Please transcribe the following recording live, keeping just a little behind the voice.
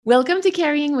Welcome to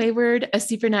Carrying Wayward, a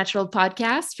supernatural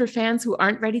podcast for fans who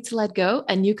aren't ready to let go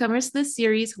and newcomers to this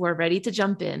series who are ready to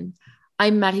jump in.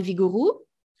 I'm Marie Vigourou.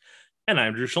 And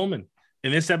I'm Drew Schulman.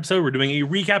 In this episode, we're doing a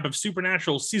recap of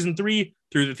Supernatural Season 3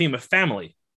 through the theme of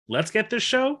family. Let's get this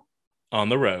show on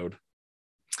the road.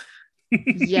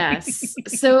 Yes.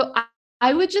 So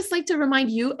I would just like to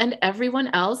remind you and everyone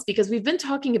else, because we've been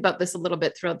talking about this a little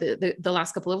bit throughout the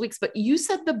last couple of weeks, but you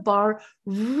set the bar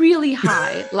really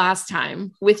high last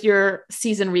time with your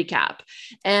season recap.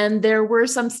 And there were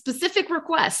some specific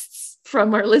requests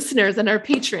from our listeners and our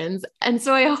patrons. And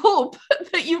so I hope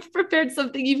that you've prepared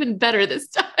something even better this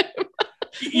time.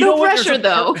 No pressure,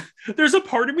 though. There's a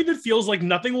part of me that feels like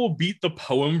nothing will beat the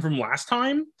poem from last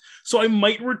time. So I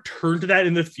might return to that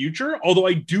in the future, although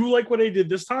I do like what I did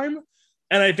this time.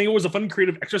 And I think it was a fun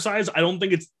creative exercise. I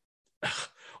think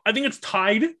it's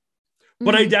tied,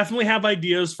 but I definitely have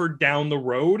ideas for down the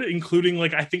road, including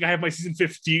I think I have my season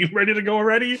 15 ready to go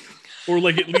already, or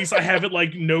at least I have it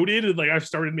noted and I've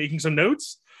started making some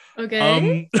notes.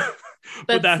 Okay.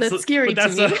 But that's scary to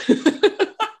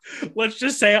me. Let's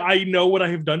just say I know what I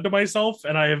have done to myself,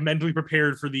 and I have mentally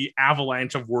prepared for the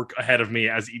avalanche of work ahead of me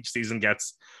as each season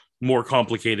gets more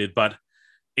complicated. But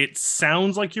it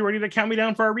sounds like you're ready to count me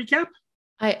down for our recap.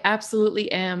 I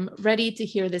absolutely am ready to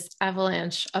hear this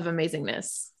avalanche of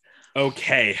amazingness.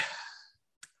 Okay.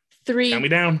 3, count me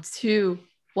down. 2,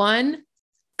 1,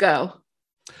 go.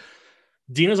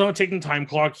 Dean is on a ticking time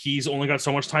clock. He's only got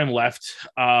so much time left.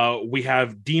 We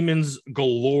have demons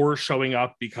galore showing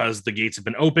up because the gates have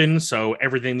been open. So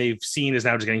everything they've seen is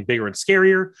now just getting bigger and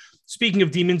scarier. Speaking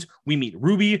of demons, we meet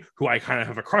Ruby, who I kind of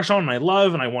have a crush on and I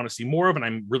love and I want to see more of. And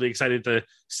I'm really excited to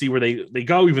see where they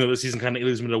go, even though this season kind of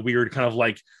leaves them in a weird kind of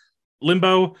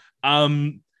limbo.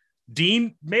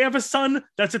 Dean may have a son.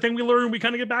 That's the thing we learn. We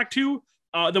kind of get back to.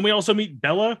 Then we also meet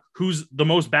Bella, who's the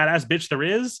most badass bitch there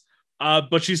is.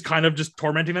 But she's kind of just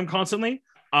tormenting them constantly.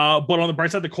 But on the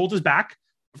bright side, the cult is back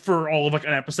for all of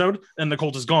an episode, and the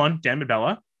cult is gone. Damn it,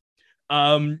 Bella.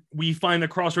 We find the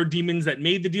crossroad demons that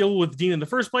made the deal with Dean in the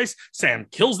first place. Sam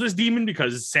kills this demon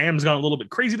because Sam's gone a little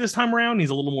bit crazy this time around. He's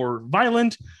a little more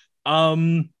violent.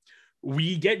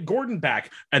 We get Gordon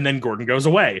back, and then Gordon goes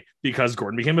away because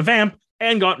Gordon became a vamp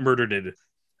and got murdered.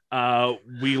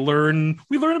 We learn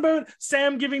about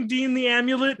Sam giving Dean the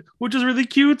amulet, which is really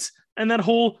cute. And that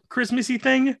whole Christmassy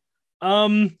thing.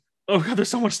 Oh god, there's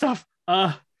so much stuff.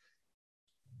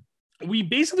 We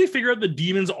basically figure out the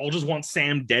demons all just want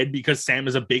Sam dead because Sam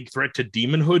is a big threat to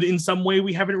demonhood in some way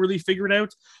we haven't really figured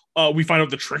out. We find out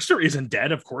the trickster isn't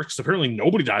dead, of course, because apparently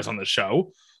nobody dies on the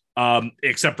show,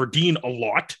 except for Dean a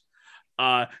lot.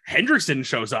 Hendrickson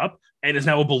shows up and is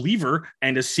now a believer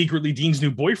and is secretly Dean's new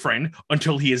boyfriend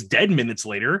until he is dead minutes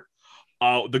later.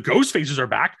 The ghost faces are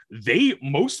back. They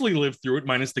mostly live through it,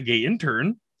 minus the gay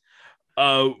intern.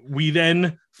 We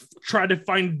then try to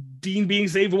find Dean being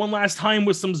saved one last time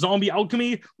with some zombie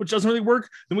alchemy, which doesn't really work.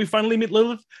 Then we finally meet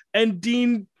Lilith, and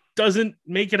Dean doesn't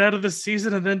make it out of the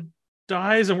season and then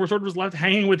dies, and we're sort of just left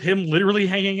hanging with him, literally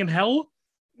hanging in hell.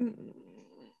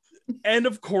 And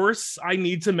of course, I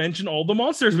need to mention all the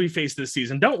monsters we face this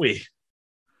season, don't we?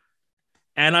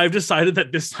 And I've decided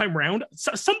that this time around,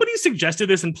 somebody suggested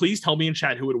this, and please tell me in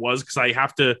chat who it was, because I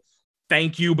have to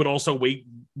thank you, but also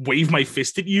wave my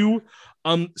fist at you.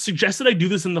 Suggested I do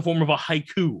this in the form of a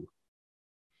haiku.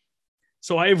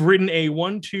 So I have written a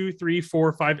 1, 2, 3,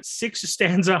 4, 5, 6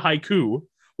 stanza haiku,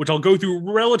 which I'll go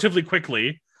through relatively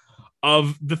quickly,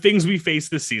 of the things we face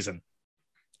this season.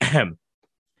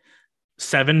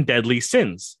 7 deadly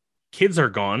sins. Kids are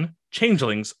gone.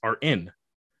 Changelings are in.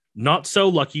 Not so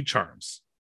lucky charms.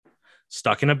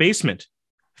 Stuck in a basement.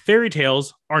 Fairy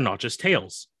tales are not just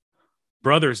tales.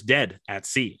 Brothers dead at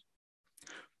sea.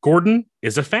 Gordon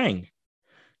is a fang.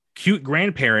 Cute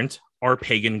grandparent are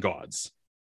pagan gods.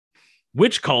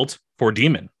 Witch cult for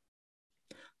demon.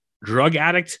 Drug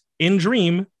addict in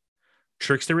dream.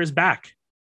 Trickster is back.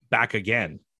 Back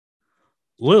again.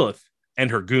 Lilith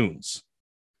and her goons.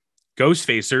 Ghost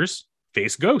facers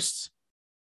face ghosts.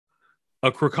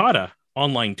 A crocata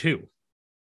on line 2.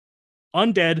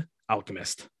 Undead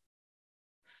alchemist.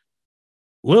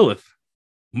 Lilith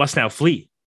must now flee.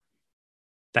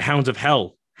 The hounds of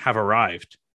hell have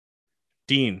arrived.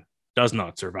 Dean does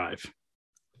not survive.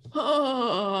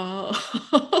 Oh.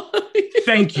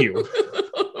 Thank you.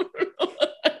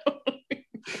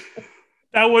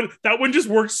 That one just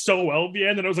worked so well at the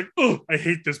end, and I was like, oh, I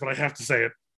hate this, but I have to say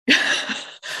it.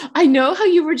 I know how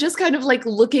you were just kind of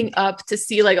looking up to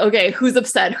see okay, who's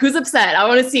upset? I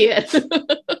want to see it.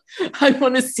 I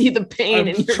want to see the pain I'm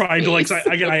in your trying face. to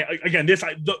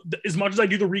as much as I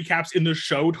do the recaps in the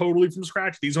show totally from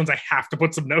scratch, these ones I have to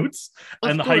put some notes. Of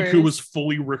And the course. haiku was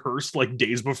fully rehearsed like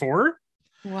days before.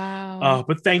 Wow.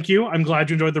 But thank you. I'm glad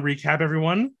you enjoyed the recap,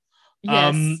 everyone.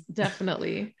 Yes,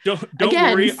 definitely. Don't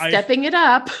Again, worry. stepping it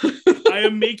up. I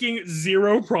am making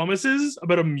zero promises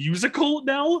about a musical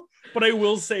now, but I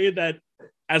will say that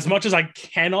as much as I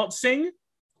cannot sing,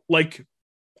 like,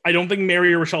 I don't think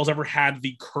Mary or Rochelle's ever had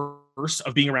the curse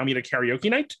of being around me at a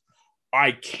karaoke night.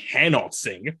 I cannot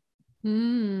sing.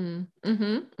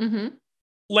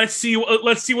 Let's see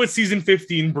what season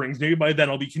 15 brings. Maybe by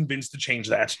then I'll be convinced to change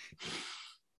that.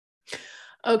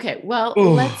 Okay, well,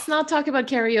 let's not talk about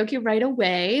karaoke right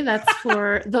away. That's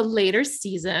for the later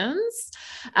seasons.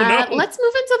 No. Let's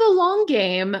move into the long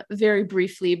game very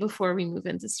briefly before we move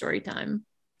into story time.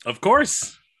 Of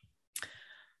course.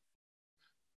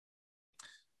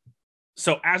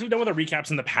 So as we've done with our recaps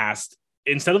in the past,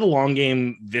 instead of the long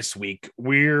game this week,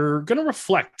 we're going to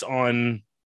reflect on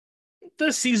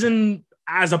the season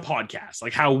as a podcast,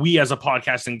 like how we as a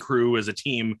podcasting crew, as a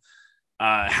team,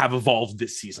 have evolved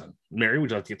this season. Mary, would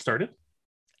you like to get started?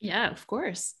 Yeah, of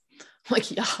course.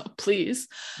 Like, yeah, please.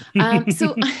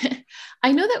 So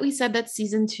I know that we said that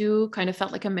season 2 kind of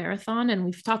felt like a marathon, and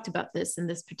we've talked about this in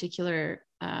this particular,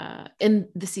 in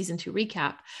the season 2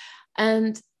 recap.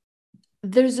 And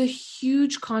there's a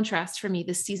huge contrast for me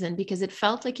this season because it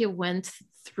felt like it went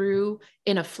through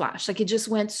in a flash. Like it just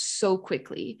went so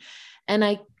quickly. And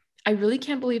I really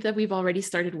can't believe that we've already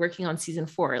started working on season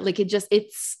 4. Like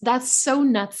that's so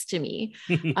nuts to me.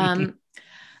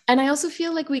 And I also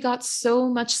feel like we got so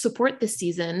much support this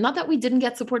season. Not that we didn't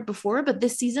get support before, but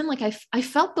this season, like I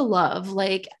felt the love,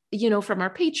 like, from our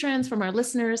patrons, from our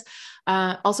listeners,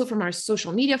 also from our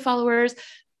social media followers,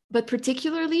 but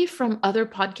particularly from other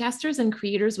podcasters and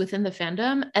creators within the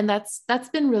fandom. And that's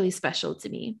been really special to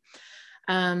me.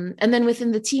 And then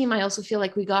within the team, I also feel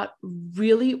like we got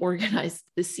really organized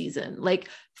this season. Like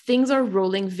things are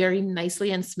rolling very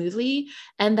nicely and smoothly.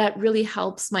 And that really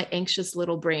helps my anxious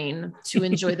little brain to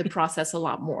enjoy the process a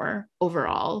lot more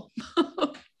overall.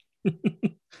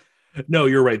 No,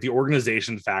 you're right. The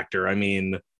organization factor. I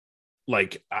mean,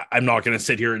 like, I'm not going to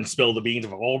sit here and spill the beans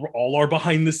of all our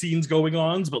behind the scenes going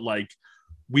ons, but like,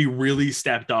 we really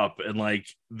stepped up, and like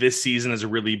this season has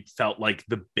really felt like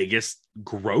the biggest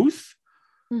growth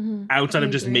outside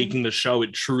of just making the show.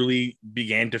 It truly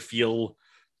began to feel,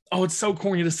 oh, it's so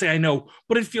corny to say, I know,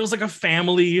 but it feels like a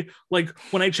family. Like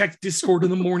when I check Discord in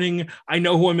the morning, I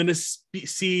know who I'm going to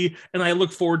see, and I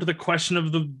look forward to the question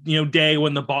of the day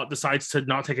when the bot decides to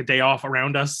not take a day off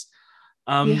around us.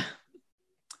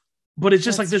 But it's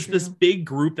just this big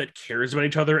group that cares about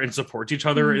each other and supports each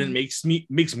other, and it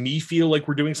makes me feel like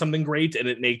we're doing something great, and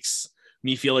it makes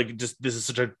me feel like just this is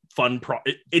such a fun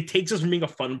it takes us from being a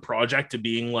fun project to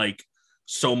being like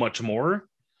so much more.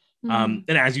 And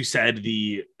as you said,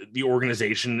 the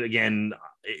organization, again,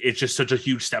 it's just such a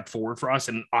huge step forward for us.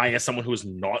 And I, as someone who is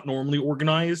not normally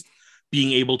organized,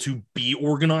 being able to be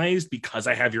organized because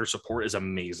I have your support is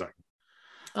amazing.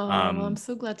 Oh, well, I'm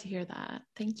so glad to hear that.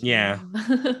 Thank you. Yeah.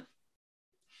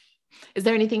 Is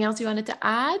there anything else you wanted to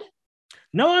add?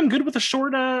 No, I'm good with a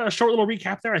short little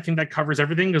recap there. I think that covers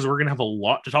everything because we're going to have a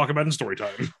lot to talk about in story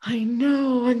time. I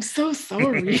know. I'm so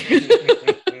sorry.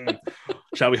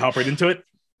 Shall we hop right into it?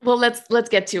 Well, let's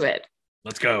get to it.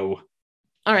 Let's go.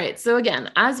 All right. So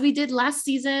again, as we did last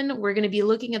season, we're going to be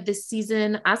looking at this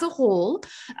season as a whole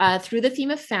through the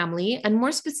theme of family, and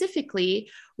more specifically,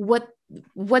 what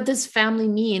does family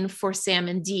mean for Sam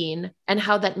and Dean, and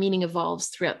how that meaning evolves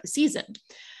throughout the season.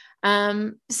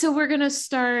 So we're going to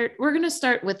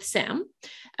start with Sam,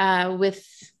 with,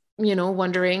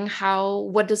 wondering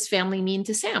what does family mean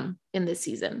to Sam in this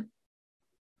season?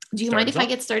 Do you mind if I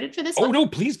get started for this one? Oh, no,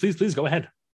 please go ahead.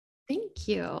 Thank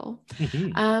you.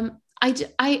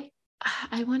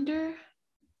 I wonder,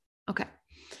 okay.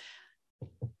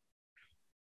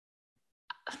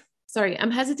 Sorry,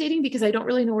 I'm hesitating because I don't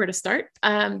really know where to start,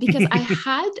 because I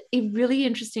had a really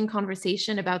interesting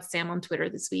conversation about Sam on Twitter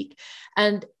this week,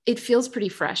 and it feels pretty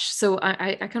fresh. So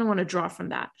I kind of want to draw from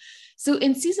that. So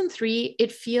in season 3,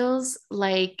 it feels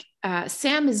like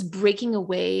Sam is breaking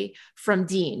away from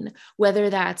Dean, whether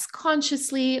that's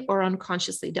consciously or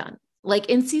unconsciously done.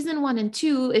 Like in season 1 and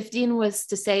 2, if Dean was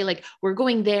to say like, we're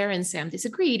going there, and Sam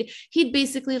disagreed, he'd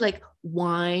basically like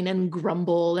whine and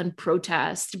grumble and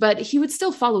protest, but he would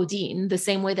still follow Dean the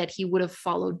same way that he would have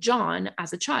followed John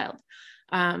as a child.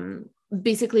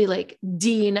 Basically like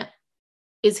Dean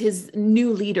is his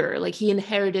new leader. Like he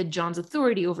inherited John's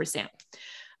authority over Sam.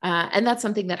 And that's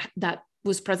something that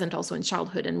was present also in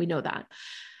childhood, and we know that.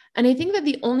 And I think that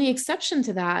the only exception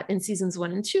to that in seasons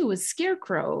 1 and 2 was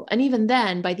Scarecrow. And even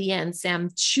then, by the end, Sam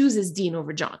chooses Dean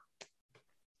over John.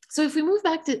 So if we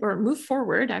move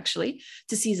forward actually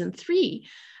to season 3,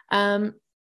 Sam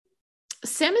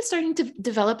is starting to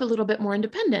develop a little bit more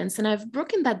independence. And I've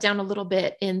broken that down a little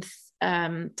bit in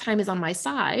Time Is on My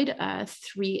Side,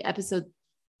 3 episode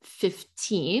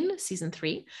 15, season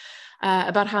 3,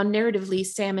 about how narratively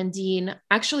Sam and Dean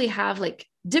actually have like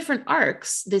different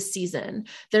arcs this season.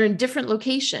 They're in different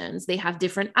locations. They have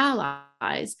different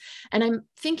allies. And I'm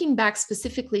thinking back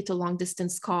specifically to Long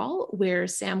Distance Call, where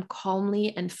Sam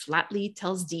calmly and flatly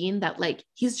tells Dean that like,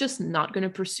 he's just not going to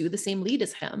pursue the same lead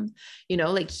as him. You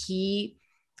know, like he's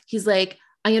like,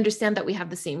 I understand that we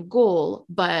have the same goal,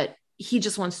 but he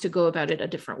just wants to go about it a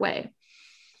different way.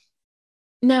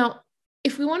 Now,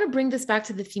 if we want to bring this back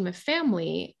to the theme of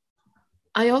family,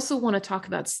 I also want to talk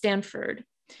about Stanford.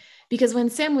 Because when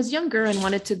Sam was younger and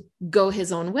wanted to go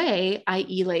his own way,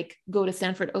 i.e. like go to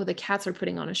Stanford, oh, the cats are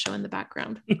putting on a show in the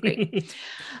background. Great.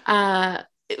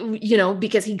 You know,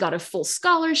 because he got a full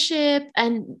scholarship,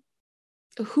 and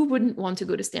who wouldn't want to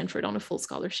go to Stanford on a full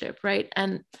scholarship, right?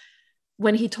 And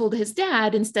when he told his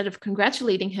dad, instead of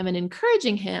congratulating him and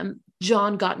encouraging him,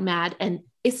 John got mad and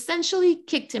essentially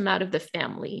kicked him out of the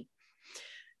family.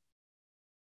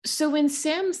 So in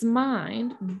Sam's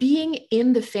mind, being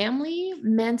in the family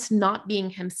meant not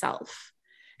being himself.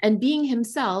 And being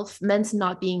himself meant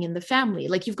not being in the family.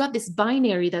 Like you've got this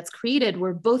binary that's created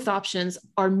where both options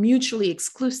are mutually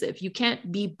exclusive. You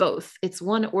can't be both. It's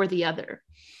one or the other.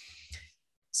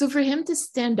 So for him to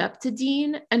stand up to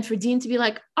Dean and for Dean to be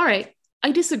like, all right,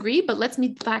 I disagree, but let's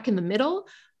meet back in the middle,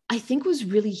 I think was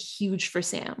really huge for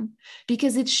Sam,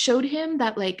 because it showed him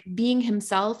that like being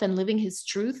himself and living his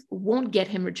truth won't get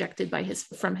him rejected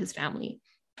from his family.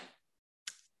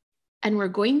 And we're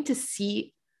going to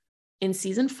see in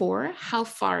season 4 how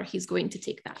far he's going to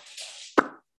take that.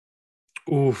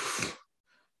 Oof.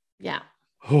 Yeah.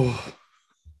 Oh.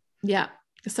 Yeah.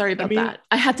 Sorry about that.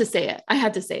 I had to say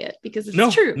it because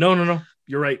it's true. No.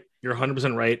 You're right. You're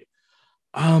 100% right.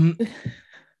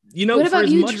 You know, what about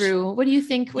you, Drew? What do you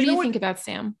think? What do you think about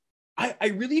Sam? I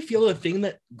really feel the thing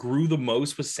that grew the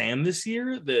most with Sam this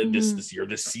year,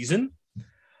 this season.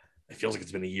 It feels like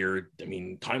it's been a year. I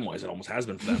mean, time-wise, it almost has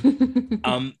been for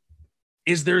them.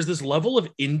 Is there's this level of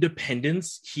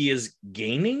independence he is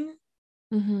gaining,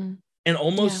 and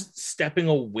almost stepping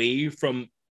away from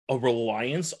a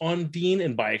reliance on Dean,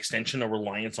 and by extension, a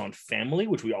reliance on family,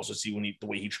 which we also see when the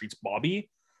way he treats Bobby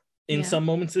in some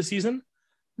moments this season.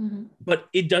 But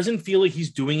it doesn't feel like he's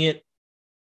doing it.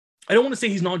 I don't want to say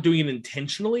he's not doing it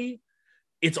intentionally.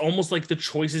 It's almost like the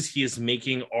choices he is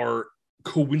making are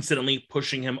coincidentally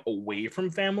pushing him away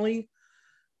from family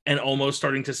and almost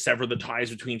starting to sever the ties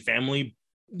between family.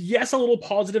 Yes, a little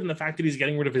positive in the fact that he's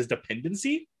getting rid of his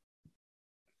dependency,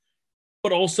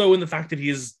 but also in the fact that he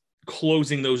is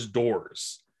closing those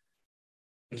doors.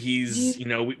 He's,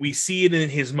 we see it in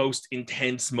his most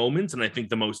intense moments. And I think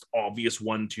the most obvious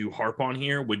one to harp on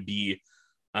here would be,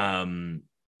 why am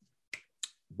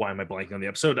I blanking on the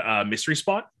episode? Mystery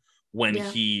Spot, when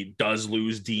he does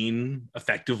lose Dean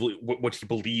effectively, what he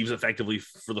believes effectively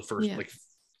for the first, like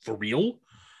for real.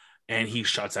 And he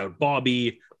shuts out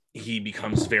Bobby. He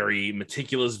becomes very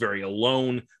meticulous, very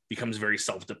alone, becomes very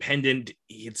self-dependent.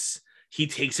 He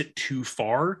takes it too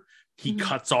far. He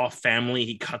cuts off family,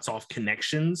 he cuts off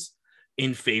connections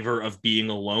in favor of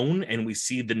being alone. And we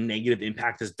see the negative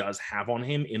impact this does have on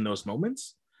him in those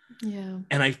moments. Yeah.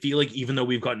 And I feel like even though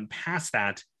we've gotten past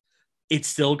that, it's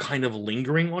still kind of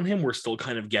lingering on him. We're still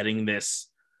kind of getting this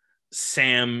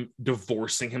Sam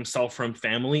divorcing himself from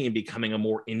family and becoming a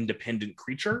more independent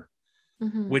creature,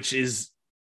 which is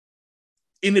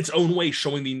in its own way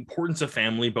showing the importance of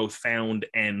family, both found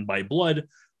and by blood.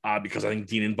 Because I think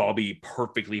Dean and Bobby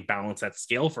perfectly balance that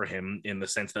scale for him in the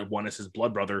sense that one is his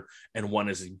blood brother and one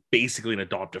is basically an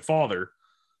adoptive father.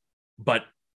 But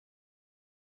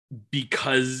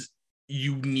because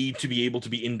you need to be able to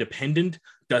be independent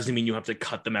doesn't mean you have to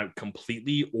cut them out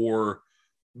completely or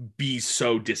be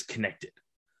so disconnected.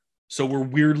 So we're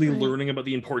weirdly learning about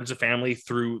the importance of family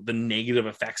through the negative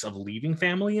effects of leaving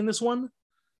family in this one.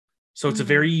 So it's a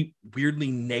very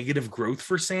weirdly negative growth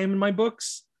for Sam in my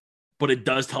books. But it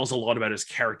does tell us a lot about his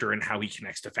character and how he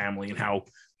connects to family, and how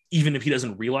even if he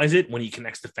doesn't realize it, when he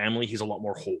connects to family, he's a lot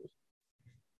more whole.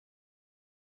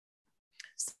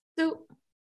 So,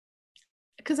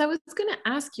 because I was going to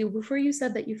ask you before you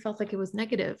said that you felt like it was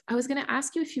negative, I was going to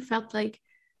ask you if you felt like,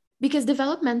 because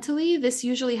developmentally, this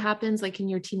usually happens like in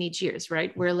your teenage years,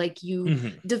 right? Where like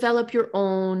you develop your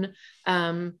own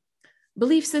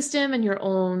belief system and your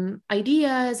own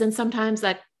ideas. And sometimes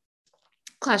that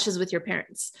clashes with your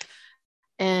parents.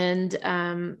 And,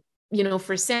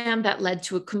 for Sam, that led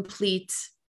to a complete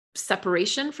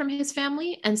separation from his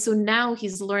family. And so now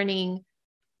he's learning,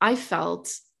 I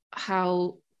felt,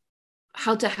 how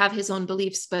to have his own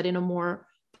beliefs, but in a more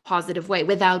positive way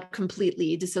without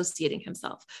completely dissociating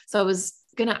himself. So I was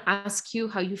going to ask you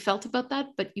how you felt about that,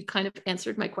 but you kind of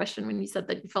answered my question when you said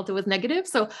that you felt it was negative.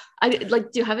 So do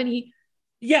you have any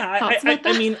thoughts about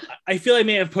that? I mean, I feel I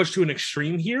may have pushed to an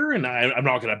extreme here, and I'm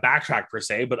not going to backtrack per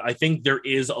se, but I think there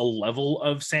is a level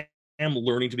of Sam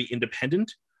learning to be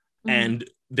independent, and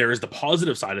there is the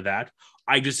positive side of that.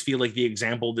 I just feel like the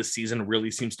example this season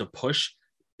really seems to push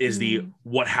is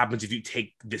what happens if you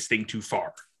take this thing too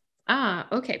far.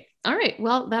 Okay. All right.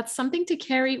 Well, that's something to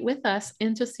carry with us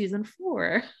into season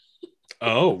 4.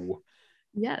 Oh.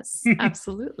 Yes,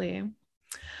 absolutely.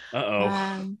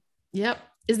 Uh-oh. Yep.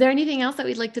 Is there anything else that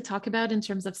we'd like to talk about in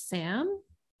terms of Sam?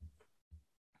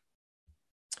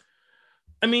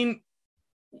 I mean,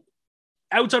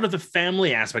 outside of the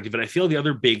family aspect of it, I feel the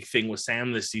other big thing with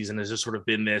Sam this season has just sort of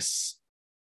been this,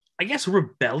 I guess,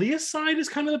 rebellious side is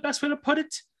kind of the best way to put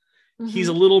it. He's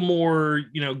a little more,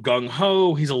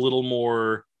 gung-ho. He's a little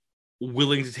more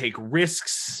willing to take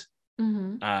risks.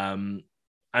 I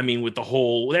mean, with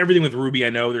everything with Ruby, I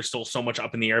know there's still so much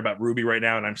up in the air about Ruby right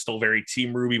now, and I'm still very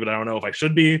team Ruby, but I don't know if I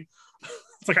should be.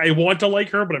 It's like, I want to like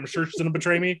her, but I'm sure she's going to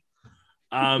betray me.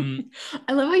 I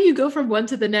love how you go from one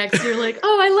to the next. You're like,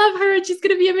 oh, I love her and she's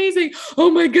gonna be amazing. Oh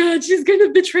my god, she's gonna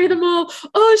betray them all.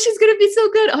 Oh, she's gonna be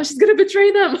so good. Oh, she's gonna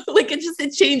betray them. Like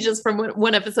it changes from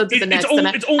one episode to the next.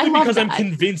 It's only because I'm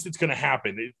convinced it's gonna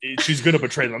happen. She's gonna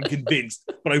betray them. I'm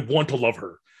convinced, but I want to love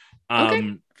her.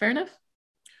 Okay, fair enough.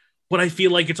 But I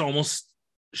feel like it's almost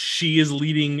she is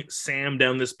leading Sam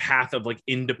down this path of like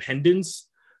independence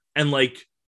and like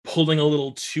pulling a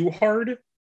little too hard.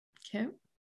 Okay.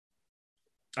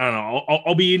 I don't know.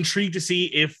 I'll be intrigued to see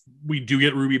if we do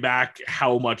get Ruby back,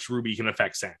 how much Ruby can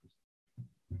affect Sam.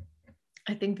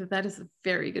 I think that is a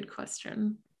very good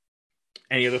question.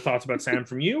 Any other thoughts about Sam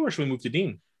from you, or should we move to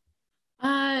Dean?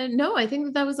 No, I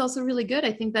think that was also really good.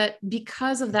 I think that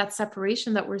because of that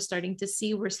separation that we're starting to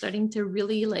see, we're starting to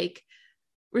really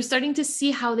we're starting to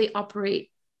see how they operate,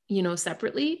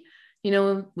 separately.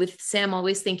 With Sam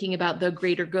always thinking about the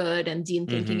greater good and Dean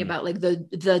thinking about like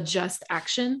the just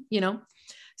action,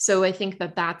 So I think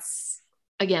that that's,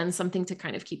 again, something to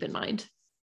kind of keep in mind.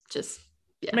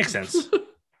 Makes sense.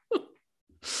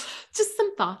 Just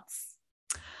some thoughts.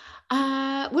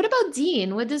 What about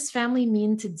Dean? What does family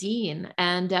mean to Dean?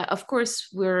 And of course,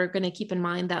 we're going to keep in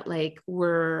mind that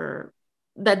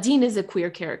that Dean is a queer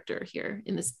character here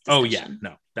in this discussion. Oh yeah,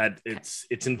 no,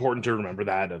 it's important to remember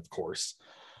that, of course.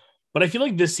 But I feel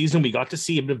like this season we got to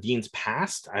see a bit of Dean's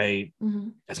past.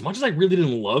 As much as I really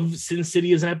didn't love Sin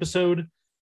City as an episode,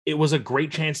 it was a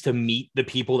great chance to meet the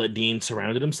people that Dean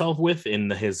surrounded himself with in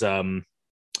his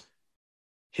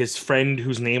friend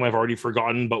whose name I've already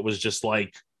forgotten, but was just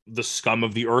like the scum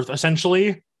of the earth,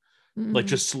 essentially. Like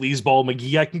just sleazeball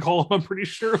McGee, I can call him, I'm pretty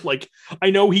sure. Like, I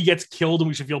know he gets killed and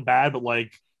we should feel bad, but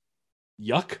like,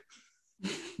 yuck.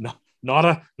 No,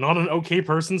 not an okay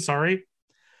person, sorry.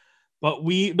 But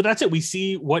that's it. We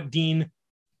see what Dean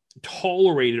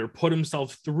tolerated or put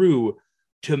himself through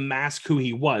to mask who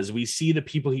he was. We see the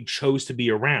people he chose to be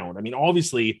around. I mean,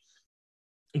 obviously,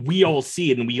 we all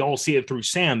see it, and we all see it through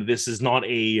Sam. This is not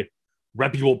a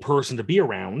reputable person to be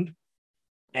around.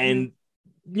 And,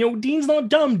 Dean's not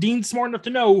dumb. Dean's smart enough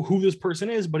to know who this person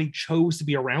is, but he chose to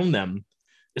be around them,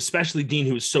 especially Dean,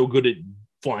 who is so good at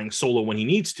flying solo when he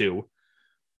needs to,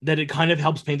 that it kind of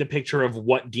helps paint a picture of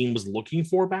what Dean was looking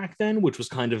for back then, which was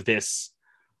kind of this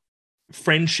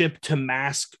friendship to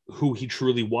mask who he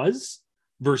truly was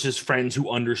versus friends who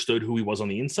understood who he was on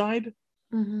the inside,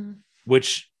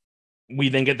 which we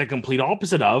then get the complete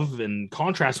opposite of, and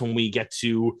contrast when we get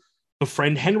to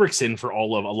befriend Henriksen for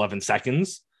all of 11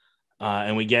 seconds.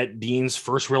 And we get Dean's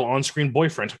first real on-screen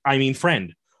friend. We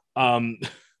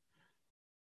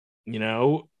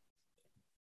know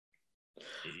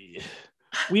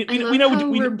how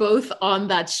we're both on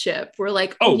that ship. We're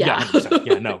like, yeah, 100%.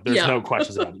 Yeah, no, there's no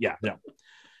questions about it. Yeah, no.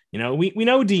 We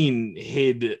know Dean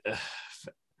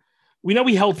we know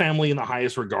he held family in the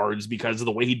highest regards because of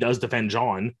the way he does defend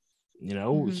John.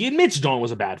 He admits John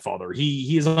was a bad father.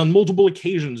 He has on multiple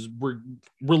occasions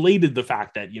related the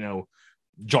fact that,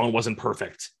 John wasn't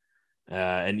perfect.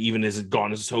 And even has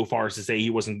gone so far as to say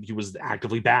he was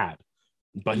actively bad.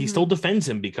 But he still defends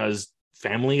him because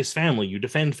family is family. You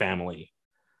defend family.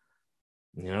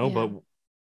 But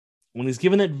when he's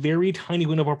given that very tiny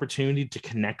window of opportunity to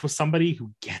connect with somebody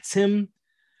who gets him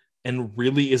and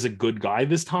really is a good guy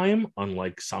this time,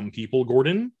 unlike some people,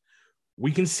 Gordon,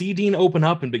 we can see Dean open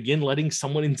up and begin letting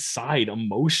someone inside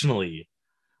emotionally,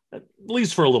 at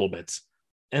least for a little bit.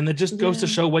 And that just goes to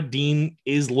show what Dean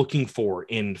is looking for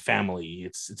in family.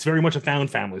 It's very much a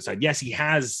found family side. Yes, he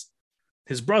has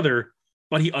his brother,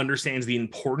 but he understands the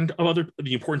importance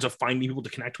of finding people to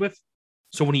connect with.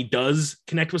 So when he does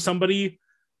connect with somebody,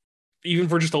 even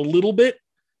for just a little bit,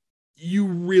 you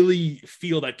really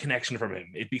feel that connection from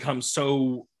him. It becomes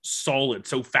so solid,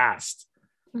 so fast.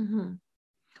 Mm-hmm.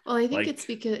 Well, I think it's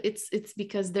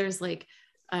because there's like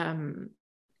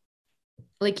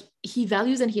he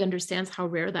values and he understands how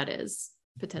rare that is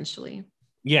potentially.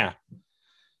 Yeah.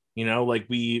 You know, like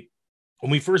when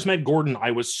we first met Gordon,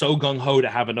 I was so gung-ho to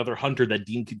have another hunter that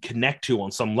Dean could connect to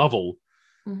on some level.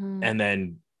 Mm-hmm. And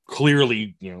then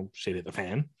clearly, you know, shade at the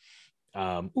fan.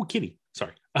 Oh, kitty.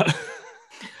 Sorry.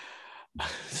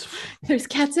 There's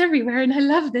cats everywhere, and I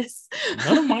love this.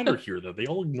 None of mine are here, though. They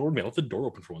all ignored me. I left the door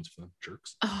open for once for them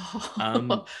jerks.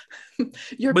 Oh,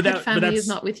 your pet family is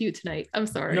not with you tonight. I'm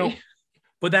sorry. No,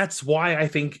 but that's why I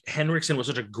think Henriksen was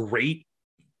such a great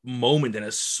moment, and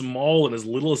as small and as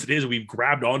little as it is, we've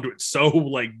grabbed onto it so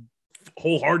like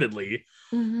wholeheartedly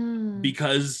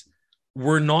because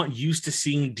we're not used to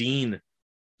seeing Dean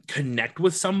connect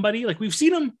with somebody. Like, we've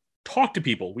seen him talk to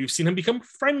people. We've seen him become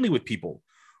friendly with people.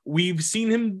 We've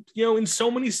seen him, you know, in so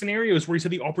many scenarios where he's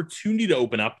had the opportunity to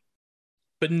open up,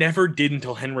 but never did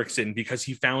until Henriksen, because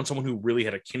he found someone who really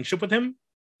had a kinship with him.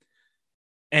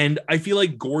 And I feel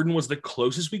like Gordon was the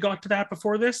closest we got to that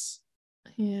before this.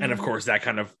 Yeah. And of course, that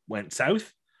kind of went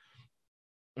south.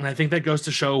 And I think that goes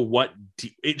to show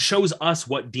it shows us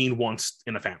what Dean wants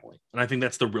in a family. And I think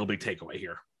that's the real big takeaway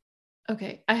here.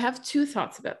 Okay. I have two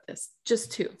thoughts about this.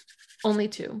 Just two. Only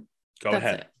two. Go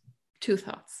ahead. It. Two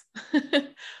thoughts.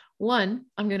 One,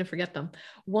 I'm going to forget them.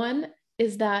 One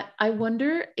is that I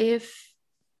wonder if,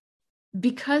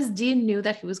 because Dean knew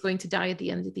that he was going to die at the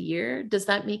end of the year, does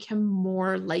that make him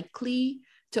more likely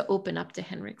to open up to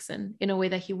Henriksen in a way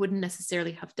that he wouldn't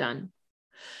necessarily have done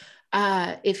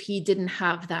if he didn't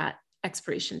have that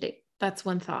expiration date? That's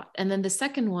one thought. And then the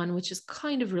second one, which is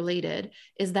kind of related,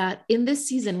 is that in this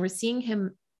season, we're seeing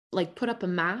him like put up a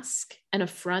mask and a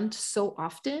front so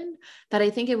often that I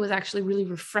think it was actually really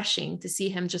refreshing to see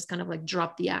him just kind of like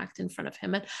drop the act in front of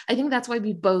him. And I think that's why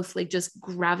we both like just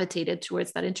gravitated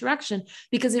towards that interaction,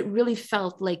 because it really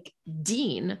felt like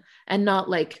Dean and not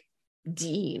like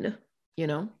Dean, you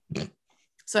know?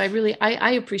 So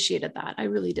I appreciated that. I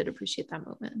really did appreciate that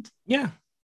moment. Yeah.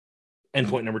 And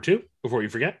point number two, before you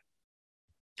forget.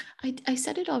 I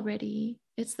said it already.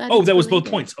 It's that. Oh, that was both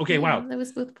points. Okay, yeah, wow. That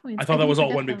was both points. I thought that was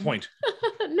all one big point.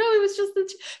 No, it was just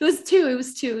it was two. It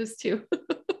was two.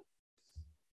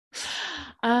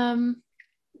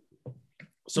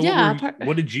 So yeah,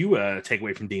 what did you take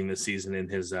away from Dean this season in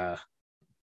his well,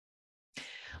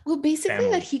 basically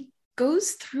family? That he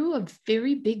goes through a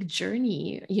very big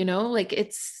journey, you know, like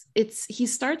it's he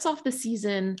starts off the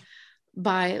season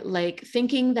by like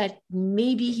thinking that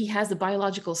maybe he has a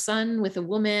biological son with a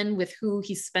woman with who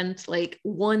he spent like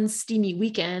one steamy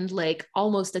weekend like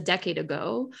almost a decade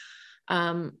ago.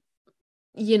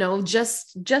 You know,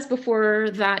 just before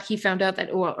that he found out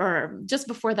that, or just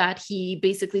before that he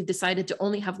basically decided to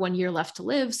only have 1 year left to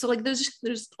live. So like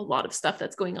there's a lot of stuff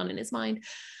that's going on in his mind.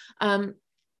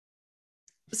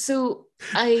 So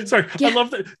I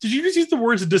love that. Did you just use the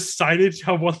words decided to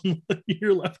have 1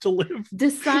 year left to live?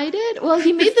 Decided? Well,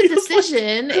 he made the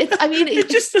decision.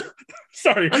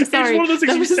 Sorry. I'm sorry. It's one of those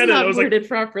things you said. I was worded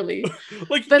properly.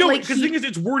 Like, but no, because the thing is,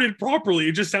 it's worded properly.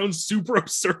 It just sounds super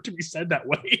absurd to be said that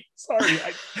way. Sorry,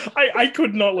 I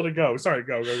could not let it go. Sorry,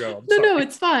 go. No,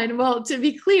 it's fine. Well, to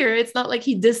be clear, it's not like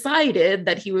he decided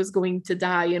that he was going to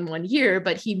die in 1 year,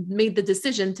 but he made the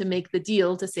decision to make the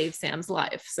deal to save Sam's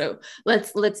life. So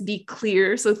let's be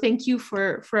clear. So thank you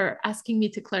for asking me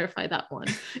to clarify that one.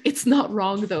 It's not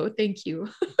wrong though. Thank you.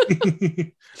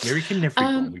 Mary can never be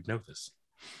wrong. We know this.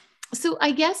 So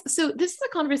I guess, so this is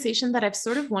a conversation that I've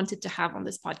sort of wanted to have on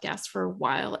this podcast for a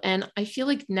while. And I feel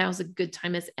like now's a good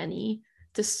time as any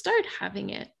to start having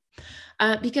it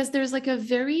because there's like a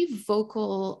very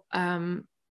vocal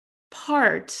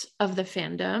part of the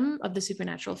fandom, of the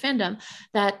Supernatural fandom,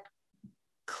 that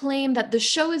claim that the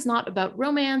show is not about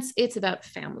romance, it's about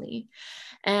family.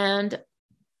 And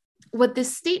what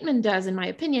this statement does, in my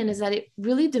opinion, is that it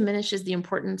really diminishes the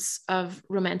importance of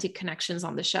romantic connections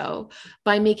on the show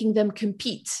by making them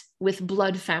compete with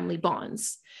blood family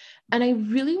bonds. And I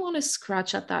really want to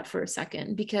scratch at that for a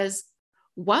second, because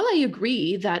while I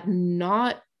agree that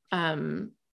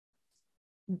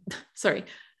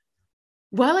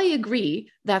while I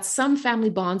agree that some family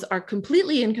bonds are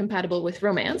completely incompatible with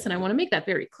romance, and I want to make that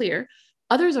very clear,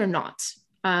 others are not.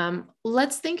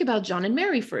 Let's think about John and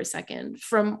Mary for a second.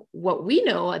 From what we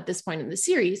know at this point in the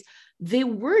series, they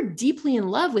were deeply in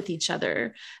love with each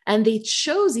other and they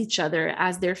chose each other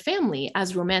as their family,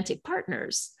 as romantic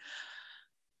partners.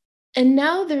 And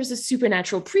now there's a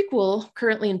supernatural prequel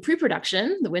currently in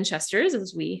pre-production, The Winchesters,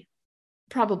 as we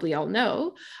probably all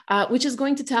know, which is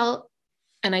going to tell,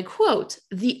 and I quote,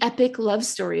 the epic love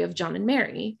story of John and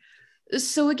Mary.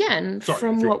 So again,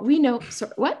 from what we know,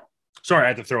 what? Sorry, I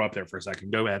had to throw up there for a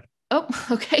second. Go ahead. Oh,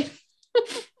 okay.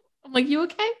 I'm like, you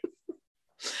okay?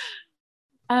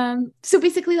 So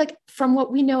basically, like from what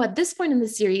we know at this point in the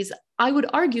series, I would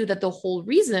argue that the whole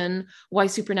reason why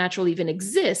Supernatural even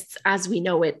exists as we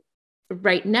know it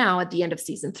right now at the end of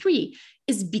season 3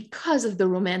 is because of the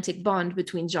romantic bond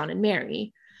between John and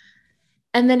Mary.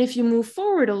 And then if you move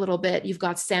forward a little bit, you've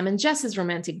got Sam and Jess's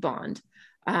romantic bond,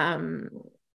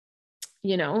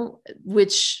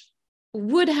 which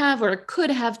would have or could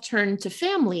have turned to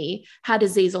family had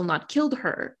Azazel not killed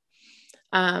her.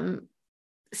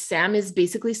 Sam is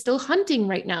basically still hunting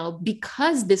right now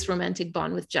because this romantic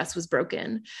bond with Jess was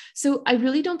broken. So I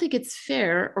really don't think it's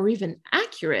fair or even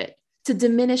accurate to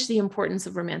diminish the importance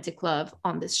of romantic love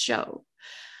on this show.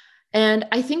 And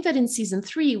I think that in season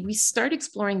 3, we start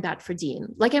exploring that for Dean.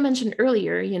 Like I mentioned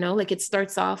earlier, like it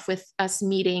starts off with us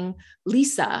meeting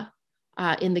Lisa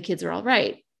in The Kids Are All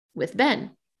Right with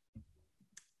Ben.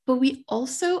 But we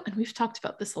also, and we've talked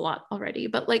about this a lot already,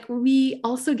 but like we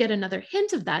also get another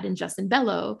hint of that in Justin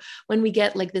Bello when we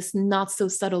get like this not so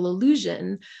subtle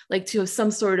allusion, like to some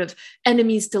sort of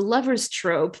enemies to lovers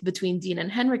trope between Dean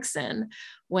and Henriksen,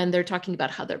 when they're talking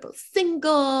about how they're both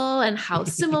single and how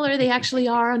similar they actually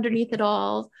are underneath it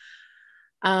all.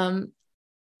 And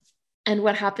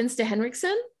what happens to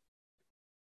Henriksen?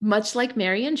 Much like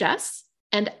Mary and Jess,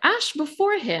 and Ash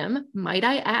before him, might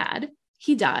I add,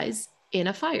 he dies in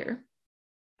a fire.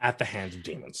 At the hands of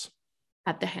demons.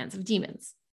 At the hands of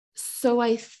demons. So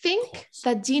I think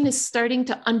that Dean is starting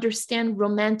to understand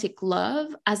romantic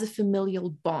love as a familial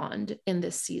bond in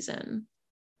this season.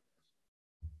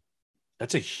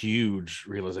 That's a huge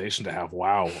realization to have.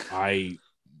 Wow. I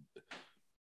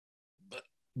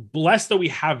blessed that we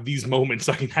have these moments.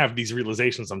 So I can have these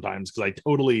realizations sometimes because I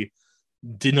totally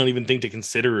did not even think to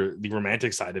consider the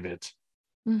romantic side of it.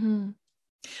 Mm-hmm.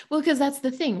 Well, because that's the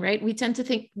thing, right? We tend to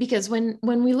think, because when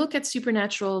we look at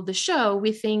Supernatural, the show,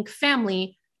 we think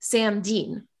family, Sam,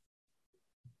 Dean.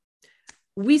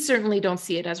 We certainly don't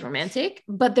see it as romantic,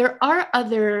 but there are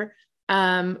other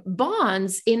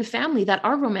bonds in family that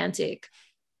are romantic.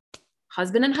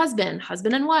 Husband and husband,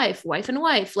 husband and wife and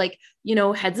wife, like,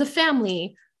 heads of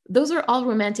family. Those are all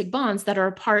romantic bonds that are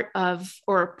a part of,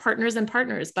 or partners and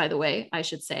partners, by the way, I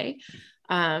should say,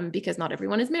 because not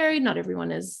everyone is married, not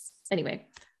everyone is. Anyway,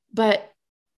 but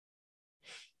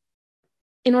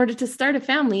in order to start a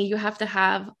family, you have to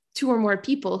have 2 or more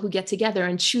people who get together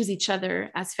and choose each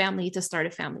other as family to start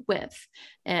a family with.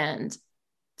 And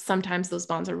sometimes those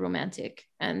bonds are romantic,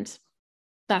 and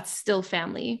that's still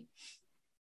family.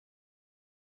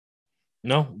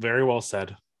 No, very well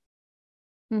said.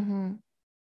 Mm-hmm.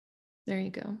 There you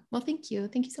go. Well, thank you.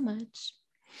 Thank you so much.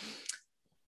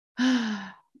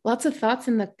 Lots of thoughts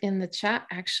in the chat,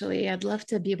 actually. I'd love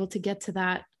to be able to get to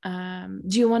that.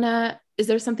 Is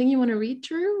there something you want to read,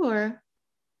 Drew, or?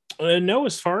 No,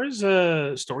 as far as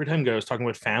story time goes, talking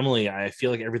about family, I feel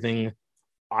like everything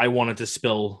I wanted to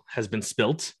spill has been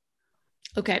spilt.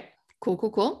 Okay,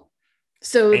 cool.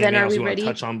 So anything then are we ready? To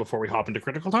touch on before we hop into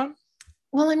critical time?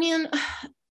 Well, I mean,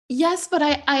 yes, but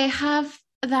I have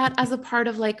that as a part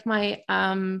of like my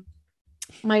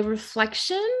my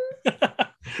reflection.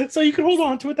 So you can hold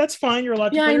on to it. That's fine. You're allowed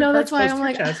to. Yeah, I know. That's why I'm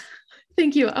like,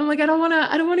 thank you. I'm like, I don't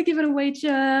want to give it away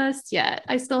just yet.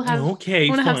 I still have. Okay, I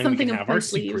want to have something up my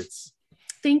sleeve. Secrets.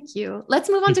 Thank you. Let's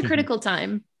move on to critical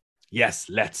time. Yes,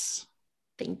 let's.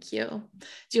 Thank you.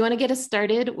 Do you want to get us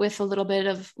started with a little bit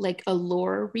of like a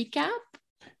lore recap?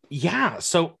 Yeah.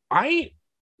 So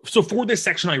for this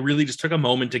section, I really just took a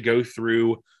moment to go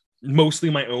through mostly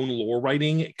my own lore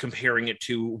writing, comparing it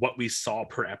to what we saw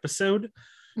per episode.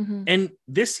 Mm-hmm. And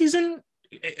this season,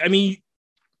 I mean,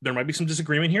 there might be some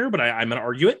disagreement here, but I'm going to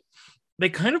argue it. They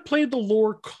kind of played the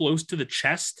lore close to the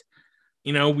chest.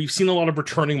 We've seen a lot of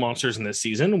returning monsters in this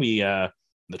season.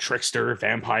 The trickster,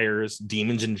 vampires,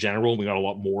 demons in general. We got a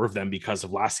lot more of them because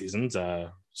of last season's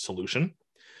solution.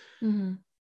 Mm-hmm.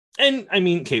 And I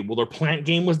mean, okay, well, their plant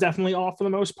game was definitely off for the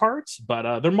most part,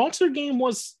 but their monster game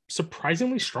was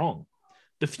surprisingly strong.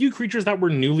 The few creatures that were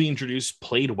newly introduced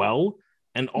played well,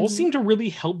 and all seemed to really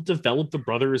help develop the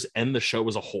brothers and the show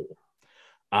as a whole.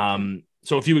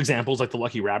 So a few examples, like the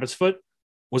Lucky Rabbit's Foot,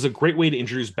 was a great way to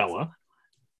introduce Bella.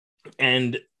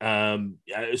 and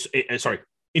sorry,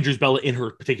 Idris Bella in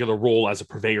her particular role as a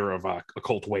purveyor of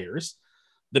occult wares.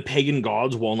 The pagan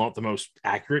gods, while not the most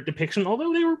accurate depiction,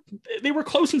 although they were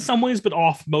close in some ways, but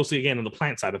off mostly again on the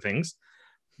plant side of things,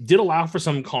 did allow for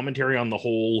some commentary on the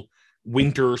whole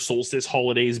winter solstice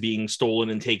holidays being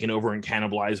stolen and taken over and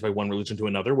cannibalized by one religion to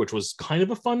another, which was kind of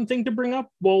a fun thing to bring up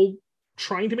while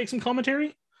trying to make some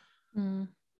commentary.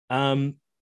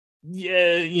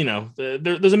 Yeah, you know,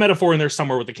 there's a metaphor in there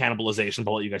somewhere with the cannibalization,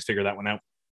 but I'll let you guys figure that one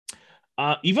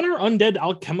out. Even our undead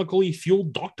alchemically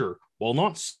fueled doctor, while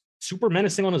not super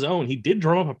menacing on his own, he did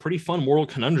drum up a pretty fun moral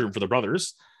conundrum for the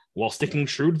brothers while sticking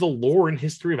true to the lore and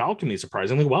history of alchemy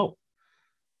surprisingly well.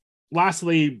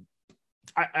 Lastly,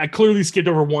 I clearly skipped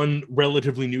over one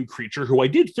relatively new creature who I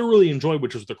did thoroughly enjoy,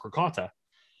 which was the Crocata.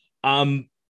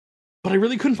 But I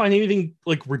really couldn't find anything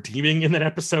like redeeming in that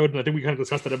episode. And I think we kind of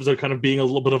discussed that episode kind of being a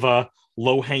little bit of a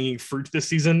low-hanging fruit this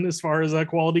season as far as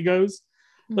quality goes.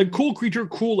 Like, cool creature,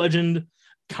 cool legend,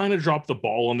 kind of dropped the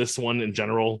ball on this one in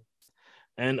general.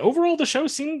 And overall, the show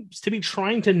seems to be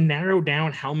trying to narrow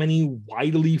down how many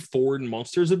widely foreign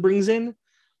monsters it brings in,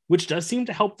 which does seem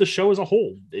to help the show as a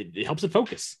whole. It helps it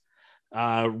focus.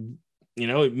 You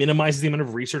know, it minimizes the amount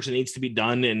of research that needs to be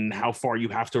done and how far you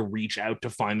have to reach out to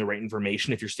find the right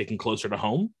information if you're sticking closer to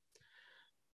home.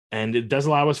 And it does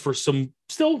allow us for some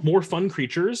still more fun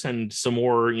creatures and some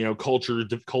more, you know,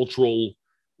 cultural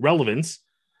relevance,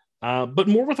 but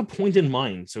more with a point in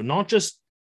mind. So not just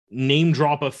name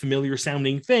drop a familiar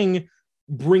sounding thing,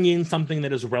 bring in something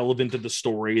that is relevant to the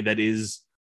story that is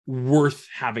worth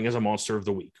having as a monster of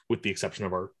the week, with the exception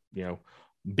of our, you know,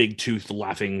 big tooth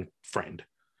laughing friend.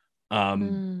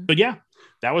 But yeah,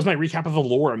 that was my recap of the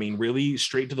lore. I mean, really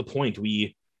straight to the point.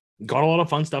 We got a lot of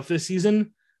fun stuff this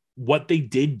season. What they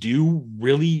did do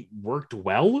really worked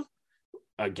well.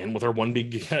 Again, with our one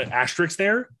big asterisk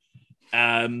there.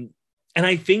 And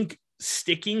I think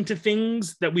sticking to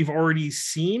things that we've already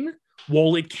seen,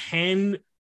 while it can,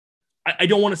 I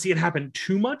don't want to see it happen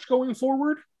too much going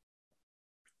forward.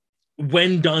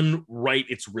 When done right,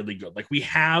 it's really good. Like, we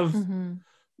have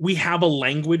a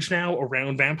language now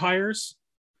around vampires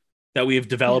that we have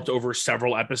developed over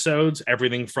several episodes.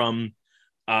 Everything from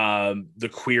the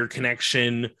queer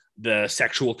connection, the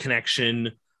sexual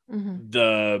connection,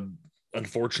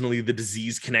 unfortunately, the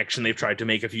disease connection they've tried to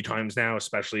make a few times now,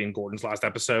 especially in Gordon's last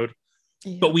episode.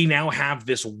 Yeah. But we now have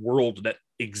this world that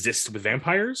exists with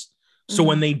vampires. So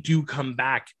when they do come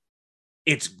back,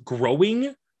 it's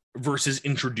growing versus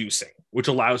introducing, which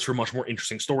allows for much more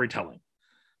interesting storytelling.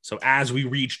 So as we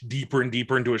reach deeper and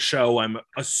deeper into a show, I'm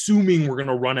assuming we're going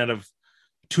to run out of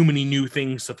too many new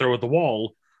things to throw at the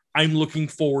wall. I'm looking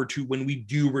forward to when we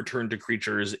do return to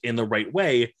creatures in the right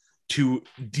way to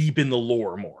deepen the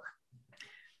lore more.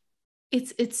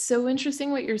 It's so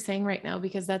interesting what you're saying right now,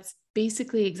 because that's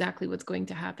basically exactly what's going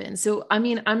to happen. So, I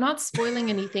mean, I'm not spoiling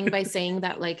anything by saying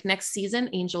that, like, next season,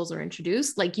 angels are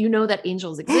introduced. Like, you know that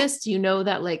angels exist. You know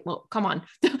that, like, well, come on,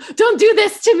 don't do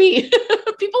this to me.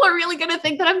 People are really going to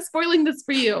think that I'm spoiling this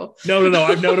for you. No.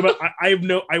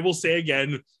 I will say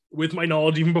again, with my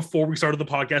knowledge, even before we started the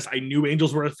podcast, I knew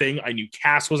angels were a thing. I knew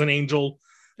Cass was an angel.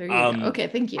 There you go. Okay,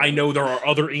 thank you. I know there are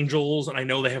other angels, and I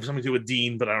know they have something to do with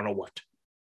Dean, but I don't know what.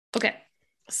 Okay.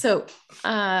 So,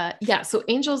 so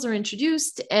angels are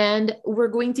introduced, and we're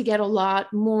going to get a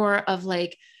lot more of,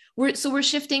 like, we're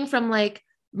shifting from, like,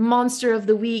 monster of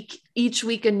the week, each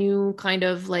week a new kind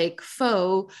of, like,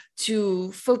 foe,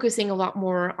 to focusing a lot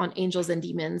more on angels and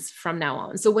demons from now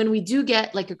on. So when we do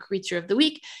get, like, a creature of the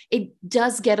week, it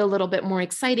does get a little bit more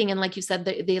exciting. And like you said,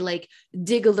 they like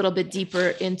dig a little bit deeper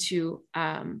into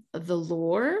the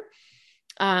lore.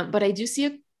 But I do see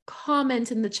a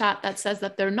comment in the chat that says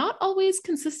that they're not always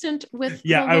consistent with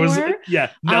the lore.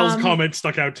 Nell's comment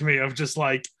stuck out to me of just,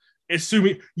 like,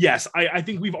 assuming, yes, I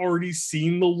think we've already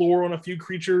seen the lore on a few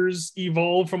creatures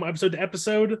evolve from episode to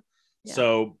episode. Yeah.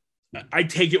 So I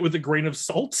take it with a grain of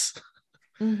salt.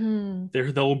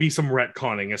 There will be some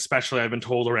retconning, especially, I've been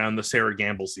told, around the Sarah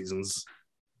Gamble seasons.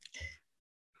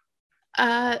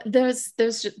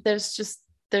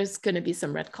 There's going to be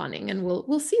some retconning, and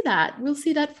we'll see that. We'll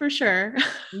see that for sure.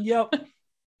 Yep.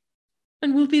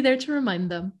 And we'll be there to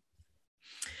remind them.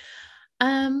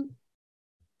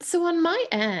 So on my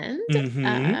end,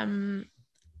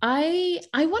 I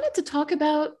wanted to talk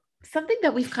about something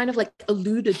that we've kind of, like,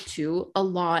 alluded to a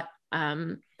lot.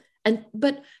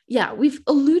 We've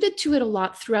alluded to it a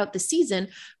lot throughout the season,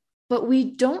 but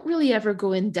we don't really ever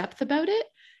go in depth about it.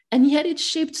 And yet it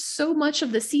shaped so much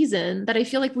of the season that I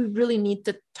feel like we really need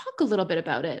to talk a little bit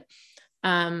about it.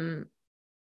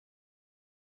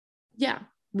 Yeah,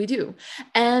 we do.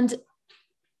 And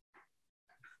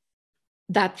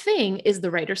that thing is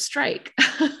the writer's strike.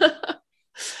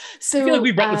 So I feel like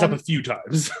we brought this up a few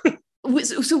times.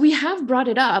 So we have brought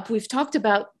it up. We've talked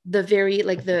about the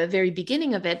very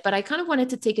beginning of it, but I kind of wanted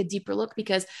to take a deeper look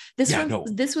because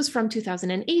this was from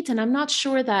 2008, and I'm not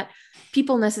sure that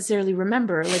people necessarily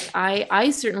remember. Like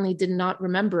I certainly did not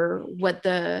remember what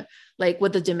the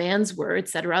demands were,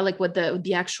 etc., like what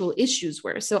the actual issues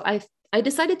were. So I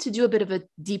decided to do a bit of a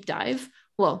deep dive.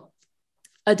 Well,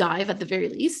 a dive at the very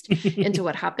least into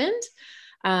what happened,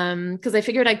 because I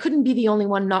figured I couldn't be the only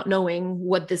one not knowing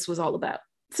what this was all about.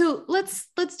 So let's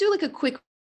do like a quick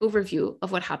overview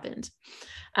of what happened.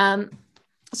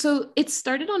 So it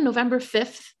started on November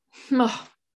 5th,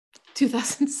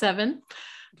 2007.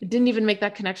 I didn't even make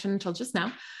that connection until just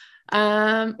now.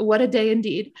 What a day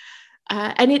indeed.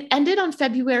 And it ended on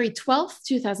February 12th,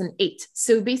 2008.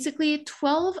 So basically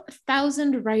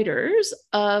 12,000 writers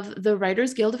of the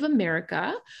Writers Guild of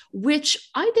America, which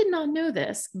I did not know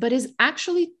this, but is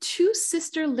actually two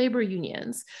sister labor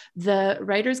unions, the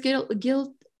Writers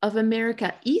Guild of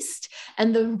America East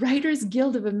and the Writers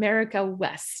Guild of America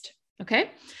West.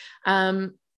 Okay.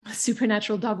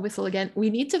 Supernatural dog whistle again. We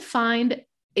need to find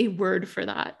a word for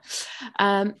that.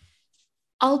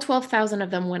 All 12,000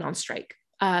 of them went on strike.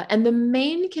 And the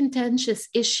main contentious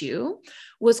issue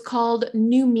was called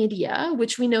new media,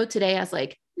 which we know today as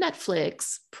like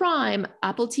Netflix, Prime,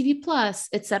 Apple TV Plus,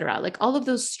 etc., like all of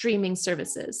those streaming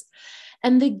services.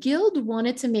 And the Guild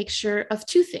wanted to make sure of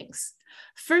two things.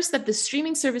 First, that the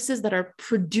streaming services that are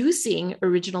producing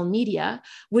original media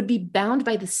would be bound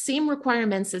by the same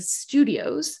requirements as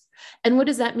studios. And what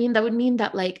does that mean? That would mean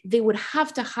that like they would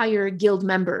have to hire Guild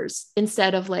members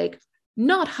instead of like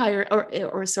not hire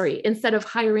instead of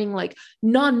hiring like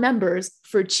non-members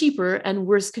for cheaper and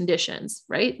worse conditions,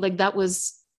 right? Like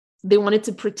they wanted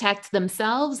to protect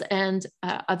themselves and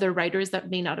other writers that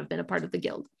may not have been a part of the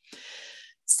Guild.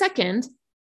 Second,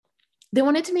 they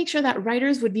wanted to make sure that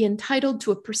writers would be entitled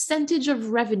to a percentage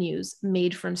of revenues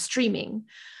made from streaming.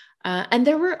 And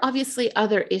there were obviously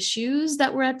other issues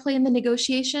that were at play in the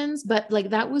negotiations, but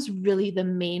like that was really the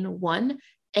main one.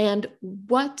 And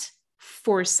what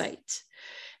foresight?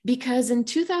 Because in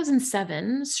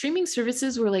 2007, streaming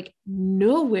services were like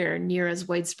nowhere near as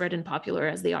widespread and popular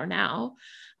as they are now.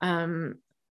 And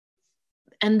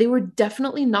they were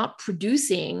definitely not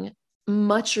producing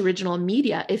much original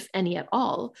media, if any at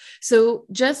all. So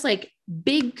just like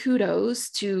big kudos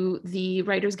to the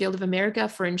Writers Guild of America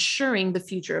for ensuring the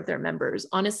future of their members.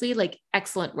 Honestly, like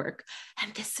excellent work.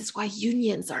 And this is why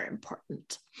unions are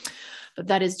important. But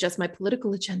that is just my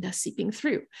political agenda seeping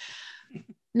through.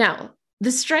 Now,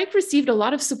 the strike received a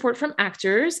lot of support from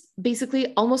actors,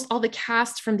 basically almost all the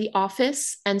cast from The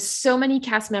Office and so many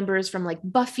cast members from like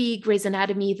Buffy, Grey's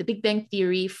Anatomy, The Big Bang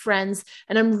Theory, Friends,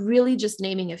 and I'm really just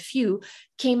naming a few,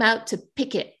 came out to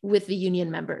picket with the union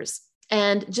members.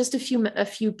 And just a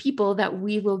few people that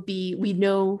we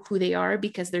know who they are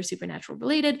because they're Supernatural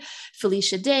related: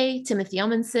 Felicia Day, Timothy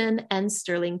Omundson, and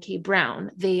Sterling K. Brown.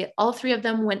 All three of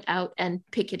them went out and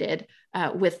picketed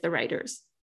with the writers.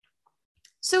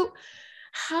 So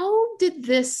how did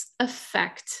this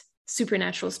affect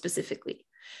Supernatural specifically?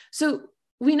 So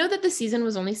we know that the season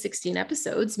was only 16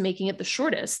 episodes, making it the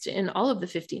shortest in all of the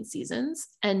 15 seasons.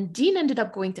 And Dean ended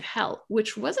up going to hell,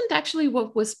 which wasn't actually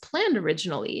what was planned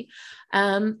originally.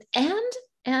 And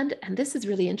this is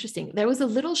really interesting. There was a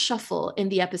little shuffle in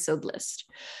the episode list.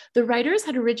 The writers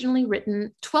had originally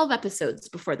written 12 episodes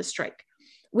before the strike,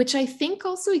 which I think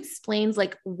also explains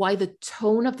like why the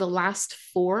tone of the last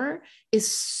 4 is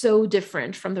so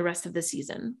different from the rest of the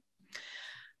season.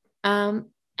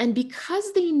 And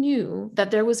because they knew that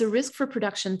there was a risk for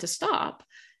production to stop,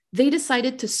 they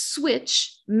decided to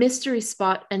switch Mystery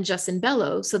Spot and Justin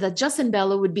Bello so that Justin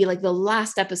Bello would be like the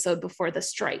last episode before the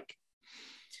strike.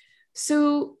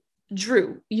 So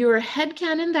Drew, your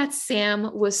headcanon that Sam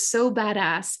was so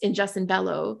badass in Justin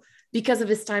Bello because of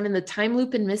his time in the time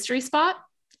loop in Mystery Spot,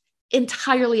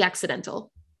 entirely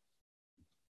accidental.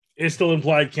 It's still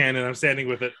implied canon. I'm standing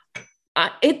with it.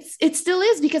 It still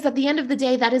is, because at the end of the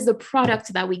day, that is the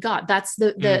product that we got. That's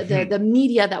the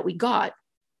media that we got,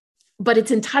 but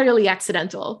it's entirely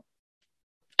accidental.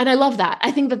 And I love that.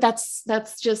 I think that's the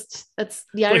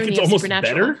irony it's of almost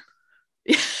Supernatural.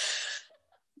 Better.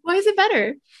 Why is it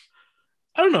better?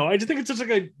 I don't know. I just think it's such such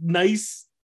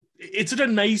a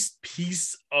nice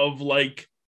piece of like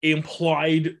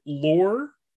implied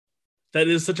lore that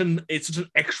is such an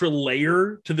extra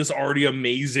layer to this already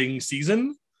amazing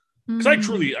season. Because I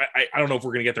don't know if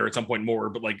we're gonna get there at some point more,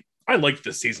 but like I liked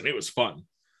this season. It was fun.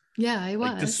 Yeah, it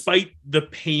was. Like, despite the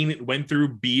pain it went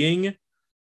through being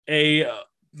a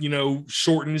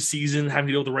shortened season, having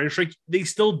to deal with the writer's strike, they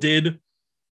still did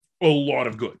a lot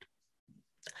of good.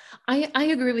 I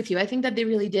agree with you. I think that they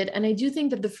really did. And I do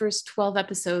think that the first 12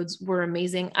 episodes were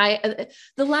amazing.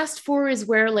 The last 4 is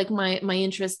where like my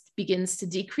interest begins to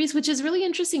decrease, which is really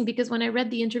interesting because when I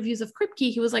read the interviews of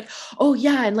Kripke, he was like, oh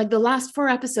yeah. And like the last 4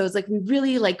 episodes, like we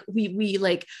really like, we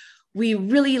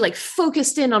really like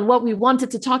focused in on what we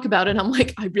wanted to talk about. And I'm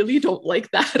like, I really don't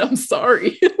like that. I'm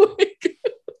sorry.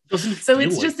 So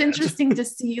it's just interesting to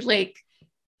see like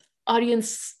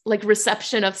audience like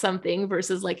reception of something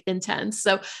versus like intent.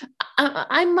 So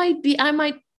I might be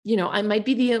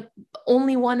the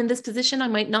only one in this position. I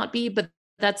might not be, but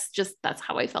that's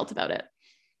how I felt about it.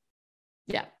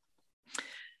 Yeah.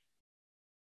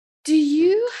 Do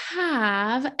you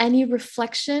have any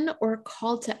reflection or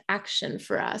call to action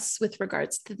for us with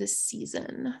regards to this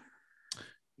season?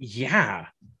 Yeah.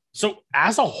 So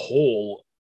as a whole,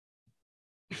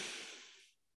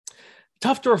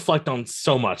 tough to reflect on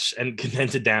so much and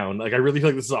condense it down. Like I really feel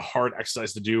like this is a hard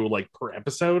exercise to do like per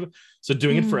episode. So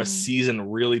doing it for a season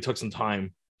really took some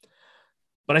time.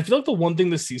 But I feel like the one thing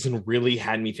this season really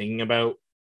had me thinking about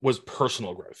was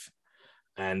personal growth.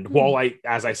 And while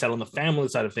as I said on the family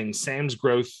side of things, Sam's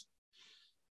growth,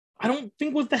 I don't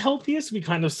think was the healthiest. We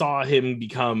kind of saw him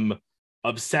become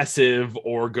obsessive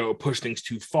or go push things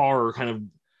too far or kind of,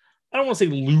 I don't want to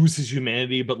say lose his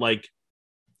humanity, but like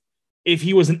if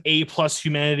he was an A+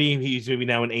 humanity, he's maybe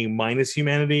now an A-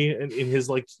 humanity in his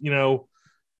like,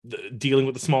 dealing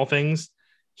with the small things.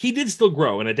 He did still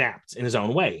grow and adapt in his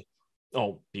own way,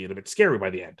 albeit a bit scary by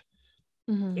the end.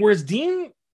 Mm-hmm. Whereas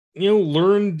Dean,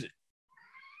 learned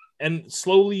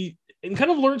slowly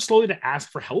to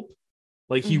ask for help.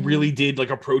 Like he really did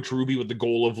like approach Ruby with the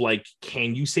goal of like,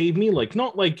 can you save me? Like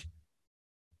not like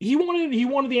he wanted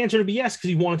the answer to be yes because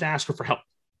he wanted to ask her for help.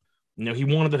 He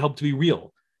wanted the help to be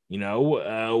real.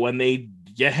 When they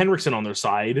get Henriksen on their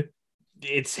side,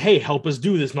 it's, hey, help us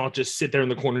do this, not just sit there in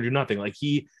the corner and do nothing. Like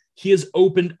he has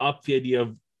opened up the idea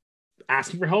of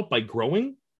asking for help by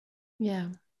growing. Yeah.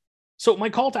 So my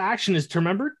call to action is to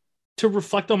remember to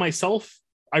reflect on myself,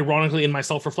 ironically in my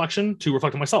self-reflection, to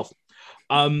reflect on myself.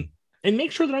 And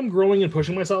make sure that I'm growing and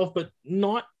pushing myself, but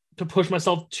not to push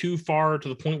myself too far to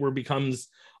the point where it becomes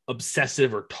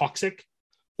obsessive or toxic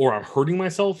or I'm hurting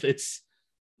myself. It's,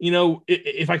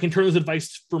 if I can turn this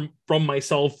advice from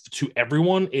myself to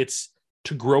everyone, it's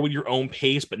to grow at your own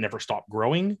pace, but never stop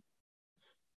growing.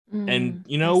 And,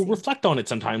 reflect on it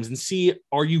sometimes and see,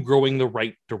 are you growing the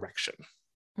right direction?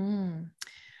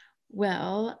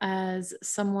 Well, as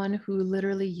someone who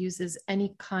literally uses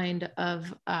any kind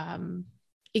of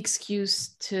excuse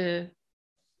to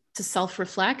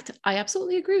self-reflect, I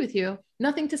absolutely agree with you.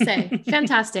 Nothing to say.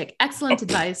 Fantastic. Excellent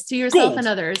advice to yourself Gold. And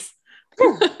others.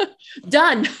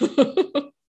 Done.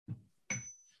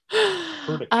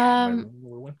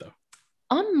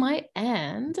 On my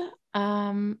end,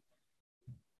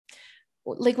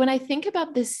 like when I think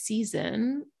about this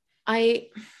season, I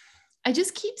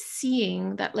just keep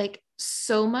seeing that like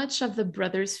so much of the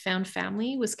brothers found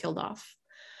family was killed off.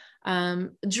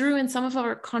 Drew, in some of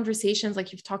our conversations,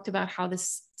 like you've talked about how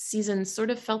this season sort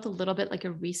of felt a little bit like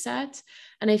a reset.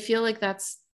 And I feel like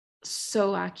that's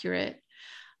so accurate.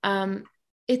 And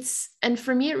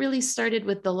for me, it really started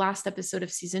with the last episode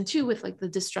of season 2 with like the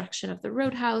destruction of the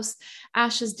Roadhouse,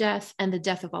 Ash's death, and the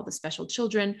death of all the special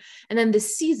children. And then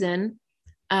this season,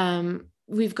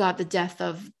 we've got the death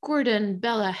of Gordon,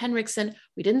 Bella, Henriksen.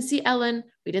 We didn't see Ellen.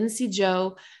 We didn't see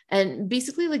Joe. And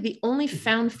basically like the only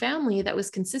found family that was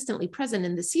consistently present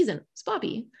in this season was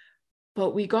Bobby.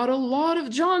 But we got a lot of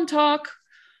John talk.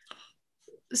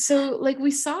 So like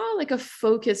we saw like a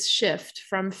focus shift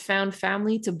from found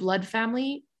family to blood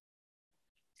family.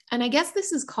 And I guess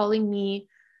this is calling me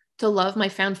to love my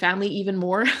found family even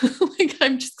more. Like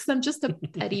I'm just a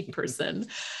petty person.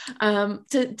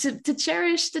 To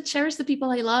cherish the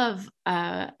people I love.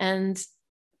 And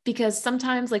because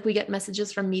sometimes like we get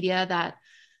messages from media that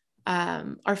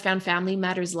our found family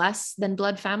matters less than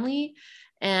blood family.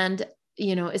 And,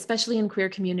 especially in queer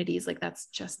communities, like that's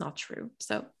just not true.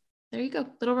 So there you go.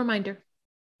 Little reminder.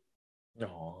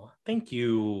 Oh, thank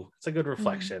you. It's a good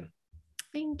reflection.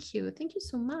 Thank you. Thank you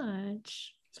so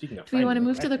much. Speaking of, do we want to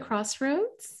move to the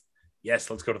crossroads? Yes,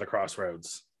 let's go to the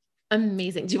crossroads.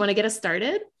 Amazing. Do you want to get us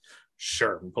started?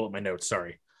 Sure. Pull up my notes.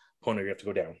 Sorry. Pointer, you have to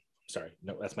go down. Sorry.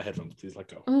 No, that's my headphones. Please let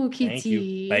go. Oh, Kitty. Thank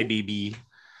you. Bye, baby.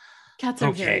 Cats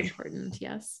are very important.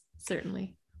 Yes,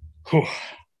 certainly.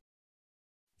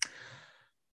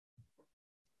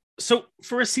 So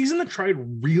for a season that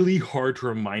tried really hard to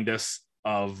remind us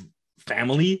of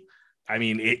family, I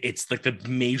mean, it's like the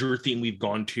major theme we've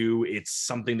gone to. It's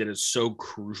something that is so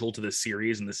crucial to the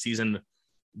series, and the season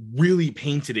really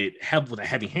painted it with a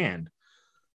heavy hand.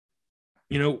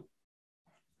 you know,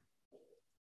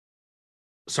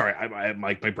 sorry,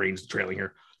 my brain's trailing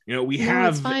here. You know, we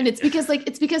have. It's fine. It's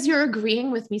because you're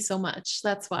agreeing with me so much.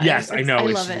 That's why. Yes, I know. I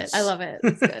love it. I love it.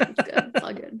 It's good. It's good. It's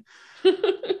all good.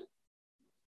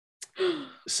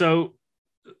 So,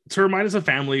 to remind us of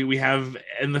family, we have,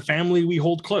 and the family we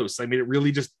hold close. I mean, it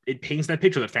really just, it paints that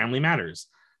picture that family matters.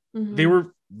 Mm-hmm. They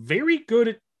were very good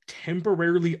at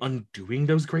temporarily undoing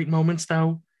those great moments,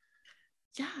 though.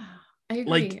 Yeah, I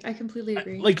agree. I completely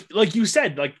agree. Like you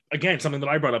said, like, again, something that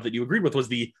I brought up that you agreed with was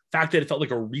the fact that it felt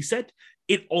like a reset.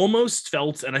 It almost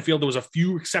felt, and I feel there was a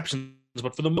few exceptions,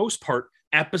 but for the most part,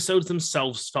 episodes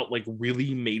themselves felt like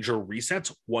really major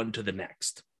resets, one to the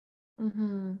next.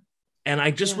 Mm-hmm. And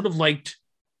I just would have liked,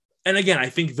 and again, I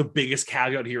think the biggest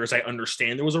caveat here is I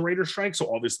understand there was a writer's strike,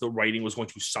 so obviously the writing was going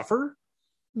to suffer.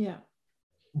 Yeah.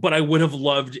 But I would have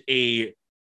loved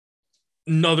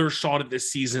another shot at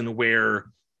this season where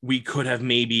we could have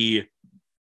maybe,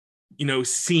 you know,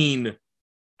 seen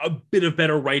a bit of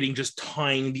better writing, just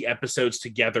tying the episodes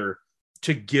together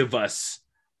to give us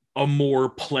a more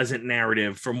pleasant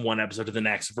narrative from one episode to the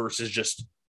next versus just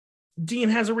Dean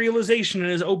has a realization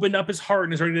and has opened up his heart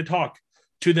and is ready to talk.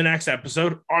 To the next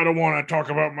episode, I don't want to talk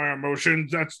about my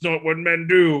emotions. That's not what men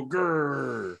do.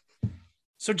 Grr.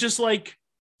 So just like,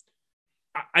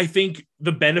 I think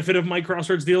the benefit of my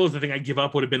Crossroads deal is the thing I give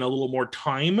up would have been a little more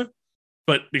time,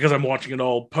 but because I'm watching it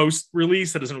all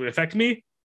post-release, that doesn't really affect me.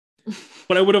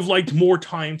 But I would have liked more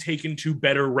time taken to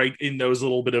better write in those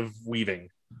little bit of weaving.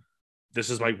 This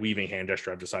is my weaving hand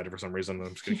gesture. I've decided for some reason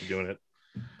I'm just going to keep doing it.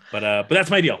 But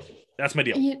that's my deal. That's my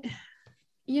deal.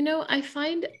 You know, I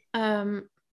find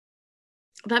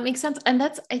that makes sense. And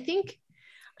that's, I think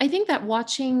that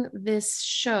watching this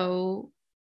show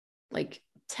like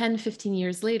 10, 15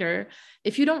 years later,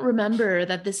 if you don't remember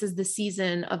that this is the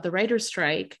season of the writer's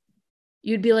strike,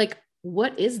 you'd be like,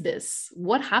 what is this?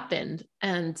 What happened?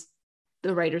 And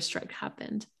the writer's strike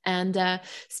happened. And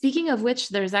speaking of which,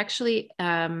 there's actually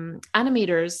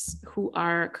animators who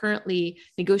are currently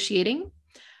negotiating.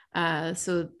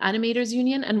 So Animators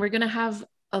Union, and we're going to have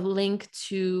a link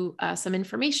to some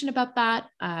information about that,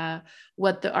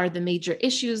 what are the major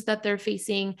issues that they're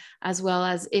facing, as well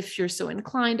as, if you're so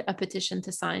inclined, a petition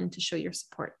to sign to show your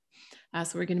support.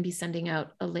 So we're going to be sending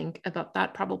out a link about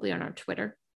that probably on our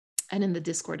Twitter and in the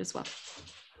Discord as well.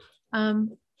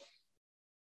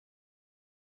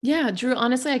 Yeah, Drew,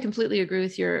 honestly, I completely agree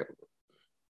with your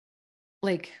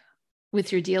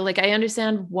deal. Like, I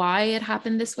understand why it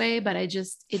happened this way, but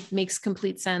it makes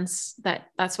complete sense that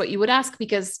that's what you would ask,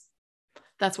 because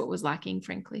that's what was lacking,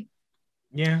 frankly.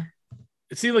 Yeah.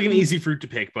 It seemed like an easy fruit to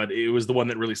pick, but it was the one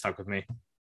that really stuck with me.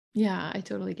 Yeah, I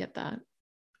totally get that.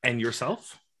 And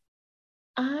yourself?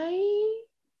 I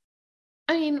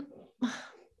mean,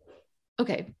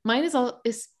 okay, mine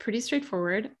is pretty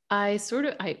straightforward. I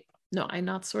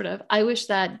wish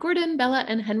that Gordon, Bella,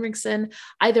 and Henriksen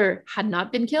either had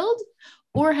not been killed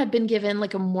or had been given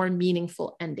like a more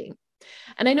meaningful ending.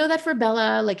 And I know that for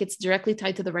Bella, like, it's directly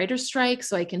tied to the writer's strike,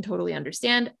 so I can totally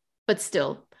understand, but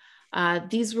still,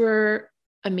 these were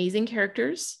amazing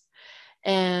characters,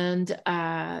 and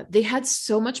they had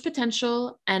so much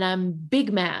potential, and I'm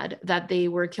big mad that they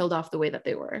were killed off the way that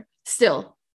they were,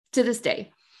 still to this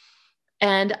day.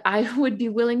 And I would be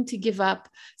willing to give up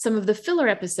some of the filler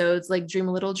episodes, like Dream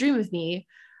a Little Dream of Me.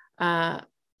 And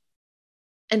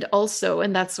also,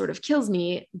 and that sort of kills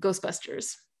me,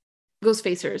 Ghostbusters,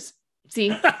 Ghostfacers. See,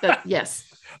 yes.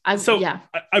 I'm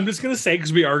just going to say,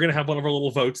 because we are going to have one of our little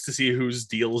votes to see whose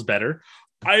deal is better.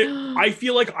 I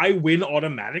feel like I win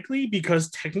automatically,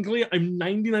 because technically I'm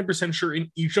 99% sure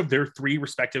in each of their 3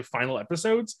 respective final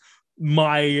episodes,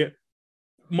 my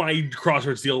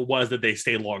Crossroads deal was that they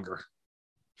stay longer.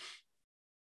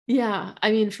 Yeah,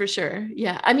 I mean, for sure.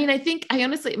 Yeah. I mean, I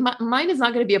honestly, mine is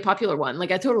not going to be a popular one.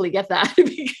 Like, I totally get that,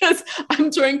 because I'm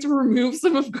trying to remove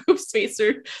some of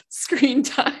Ghostfacer screen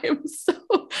time. So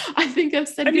I think I've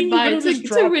said goodbye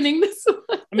to winning this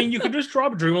one. I mean, you could just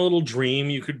drop Dream a Little Dream.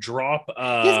 You could drop...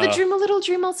 Yes, but Dream a Little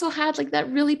Dream also had like that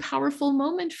really powerful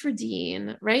moment for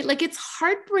Dean, right? Like, it's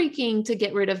heartbreaking to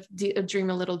get rid of Dream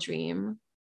a Little Dream.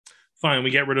 Fine, we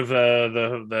get rid of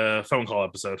the phone call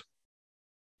episode.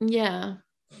 Yeah.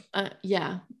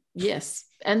 Yes,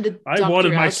 and the I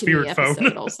wanted my spirit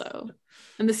phone also,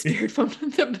 and the spirit phone,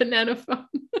 the banana phone,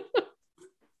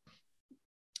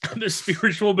 the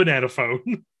spiritual banana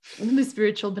phone, the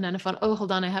spiritual banana phone. Oh,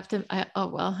 hold on,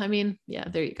 I mean, yeah,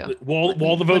 there you go.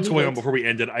 While the vote's going on before we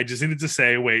end it, I just needed to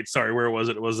say, wait, sorry, where was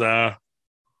it? It was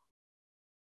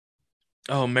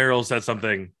Meryl said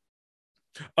something.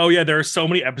 Oh yeah, there are so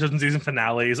many episodes and season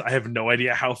finales. I have no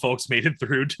idea how folks made it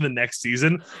through to the next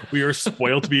season. We are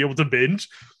spoiled to be able to binge.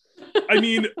 I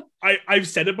mean, I've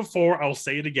said it before, I'll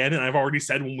say it again, and I've already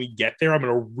said when we get there, I'm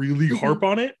going to really harp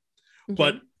on it.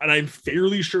 Okay. And I'm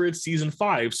fairly sure it's season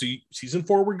 5. So season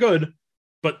 4, we're good.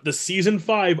 But the season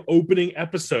 5 opening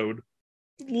episode,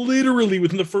 literally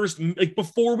within the first, like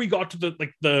before we got to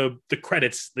the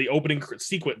credits, the opening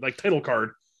sequence, like title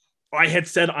card, I had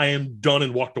said I am done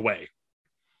and walked away.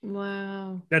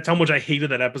 Wow. That's how much I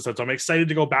hated that episode. So I'm excited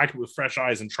to go back with fresh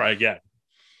eyes and try again.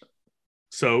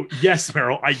 So yes,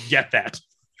 Meryl, I get that.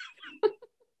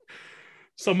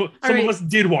 Some of us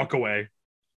did walk away.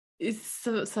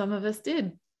 So some of us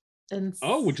did. And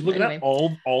would you look at that?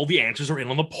 All the answers are in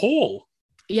on the poll.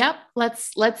 Yep.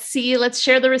 Let's see. Let's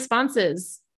share the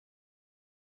responses.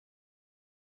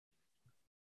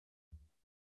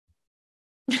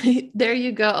 There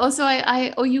you go. Oh, so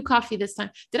I owe you coffee this time.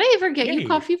 Did I ever get you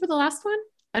coffee for the last one?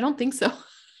 I don't think so.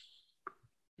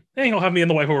 Hey, you'll have me and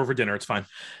the wife over for dinner. It's fine.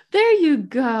 There you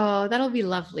go. That'll be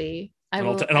lovely.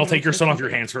 I'll take your son off your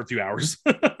hands for a few hours.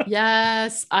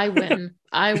 Yes, I win.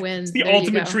 It's the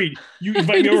ultimate treat. You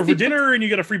invite me over for dinner and you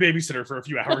get a free babysitter for a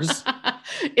few hours.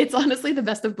 It's honestly the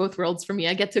best of both worlds for me.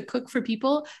 I get to cook for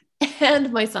people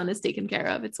and my son is taken care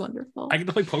of. It's wonderful. I get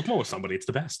to play Pokemon with somebody. It's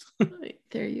the best.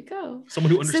 There you go.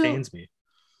 Someone who understands me.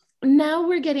 Now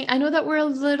I know that we're a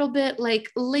little bit like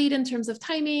late in terms of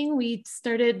timing. We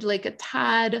started like a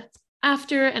tad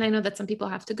after, and I know that some people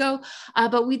have to go,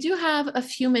 but we do have a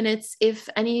few minutes. If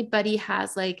anybody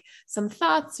has like some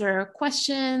thoughts or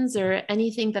questions or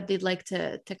anything that they'd like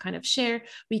to kind of share,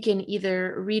 we can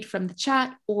either read from the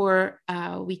chat or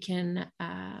we can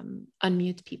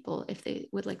unmute people if they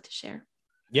would like to share.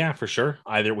 Yeah, for sure.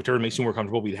 Whichever makes you more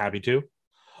comfortable, we'd be happy to.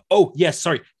 Oh, yes.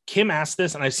 Sorry. Kim asked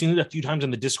this, and I've seen it a few times in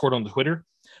the Discord on the Twitter.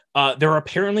 There are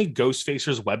apparently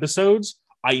Ghostfacers webisodes.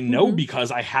 I know because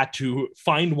I had to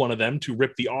find one of them to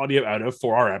rip the audio out of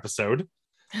for our episode.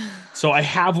 So I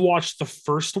have watched the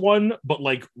first one, but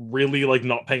like really like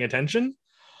not paying attention.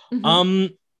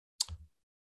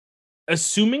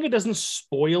 Assuming it doesn't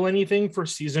spoil anything for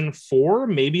season 4,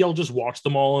 maybe I'll just watch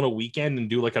them all in a weekend and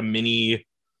do like a mini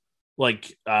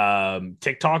like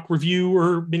TikTok review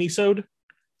or mini-sode.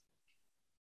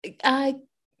 Yeah,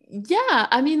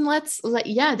 I mean,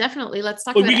 definitely. Let's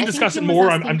talk about it. We can discuss it more.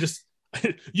 I'm just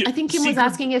I think Kim was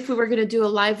asking if we were going to do a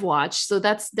live watch, so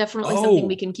that's definitely something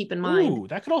we can keep in mind. Ooh,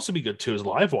 that could also be good too, as a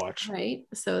live watch, right?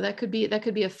 So that could be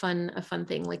a fun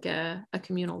thing, like a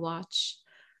communal watch.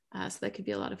 So that could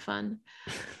be a lot of fun.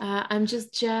 I'm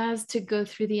just jazzed to go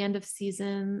through the end of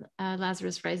season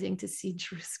Lazarus Rising to see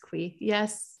Drusky.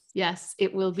 Yes,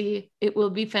 it will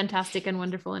be fantastic and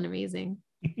wonderful and amazing.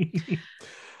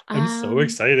 I'm so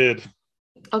excited.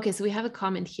 Okay, so we have a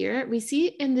comment here. We see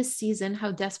in this season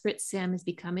how desperate Sam is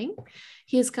becoming.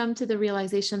 He has come to the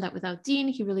realization that without Dean,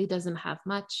 he really doesn't have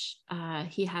much.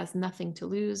 He has nothing to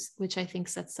lose, which I think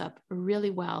sets up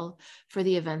really well for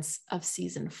the events of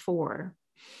season 4.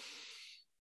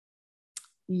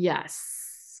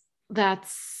 Yes,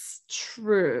 that's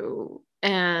true.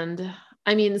 And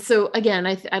I mean, so again,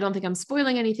 I don't think I'm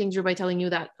spoiling anything, Drew, by telling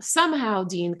you that somehow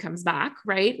Dean comes back,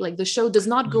 right? Like the show does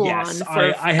not go on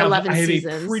for 11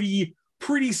 seasons. I have a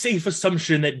pretty safe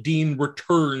assumption that Dean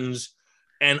returns.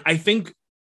 And I think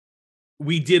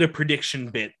we did a prediction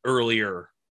bit earlier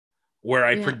where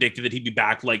I predicted that he'd be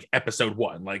back like episode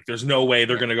 1. Like there's no way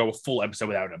they're going to go a full episode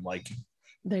without him. Like,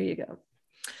 there you go.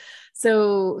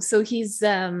 So he's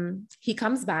he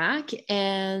comes back,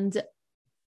 and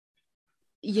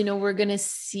you know, we're going to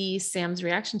see Sam's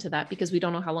reaction to that because we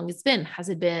don't know how long it's been. Has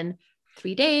it been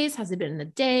 3 days? Has it been a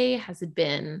day? Has it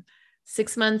been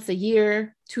 6 months, a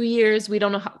year, 2 years? We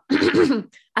don't know how,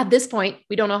 at this point,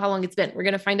 we don't know how long it's been. We're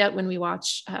going to find out when we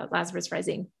watch Lazarus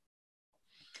Rising.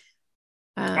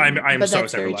 I'm so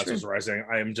excited for Lazarus Rising.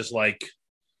 I am just like,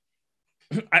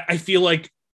 I feel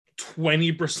like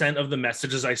 20% of the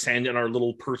messages I send in our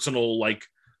little personal, like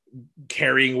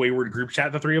carrying wayward group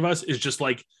chat, the three of us, is just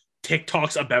like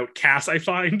TikToks about Cass, I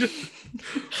find.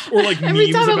 Or like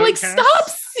every time I'm like, Cass.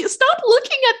 Stop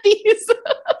looking at these.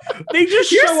 They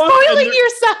just You're show up. You're spoiling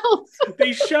yourself.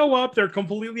 They show up. They're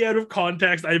completely out of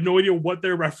context. I have no idea what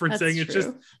they're referencing. It's just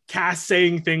Cass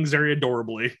saying things very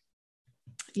adorably.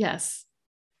 Yes.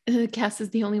 Cass is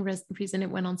the only reason it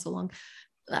went on so long.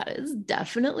 That is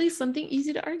definitely something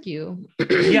easy to argue.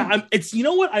 Yeah, it's, you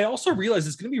know what? I also realize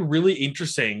it's going to be really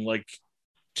interesting, like,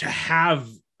 to have,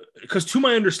 because to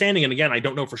my understanding, and again, I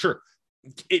don't know for sure,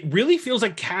 it really feels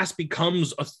like Cass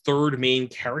becomes a third main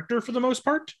character for the most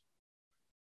part.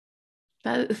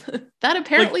 That that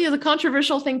apparently is a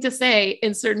controversial thing to say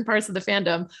in certain parts of the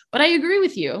fandom, but I agree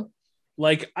with you.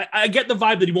 Like, I get the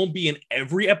vibe that he won't be in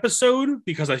every episode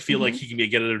because I feel like he can be a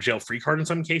get out of jail free card in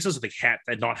some cases, so they can't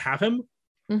not have him.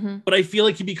 But I feel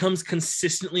like he becomes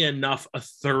consistently enough a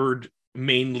third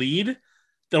main lead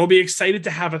that I'll be excited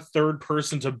to have a third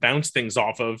person to bounce things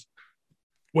off of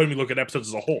when we look at episodes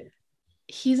as a whole.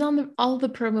 He's on all the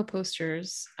promo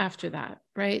posters after that,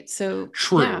 right? So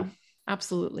true. Yeah,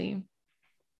 absolutely.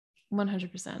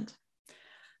 100%.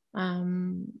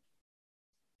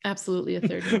 Absolutely a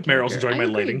third. Meryl's enjoying my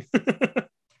lighting.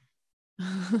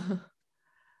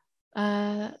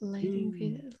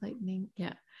 Lightning.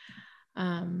 Yeah.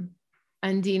 And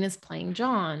Dean is playing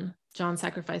John. John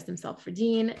sacrificed himself for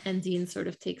Dean, and Dean sort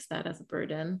of takes that as a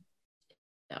burden.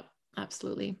 Yeah,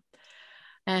 absolutely.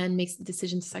 And makes the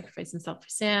decision to sacrifice himself for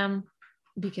Sam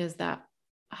because that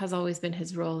has always been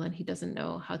his role, and he doesn't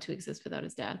know how to exist without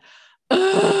his dad.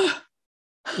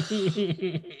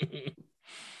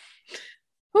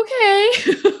 Okay.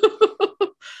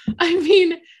 I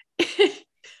mean,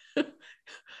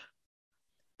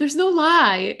 there's no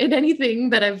lie in anything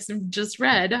that I've just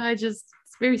read. It's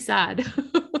very sad.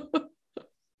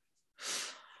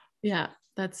 Yeah,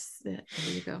 that's it.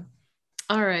 There you go.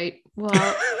 All right.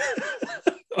 Well,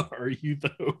 are you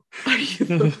though? Are you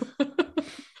though?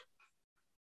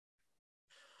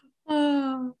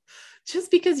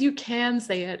 Just because you can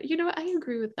say it, I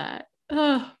agree with that.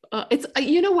 It's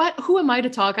you know what? Who am I to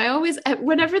talk? I always,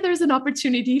 whenever there's an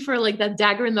opportunity for like that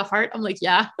dagger in the heart, I'm like,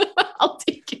 yeah, I'll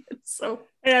take it. So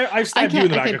I've stabbed you in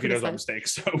the back if you know that mistake.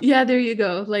 So yeah, there you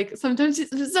go. Like sometimes you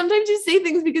say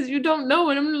things because you don't know,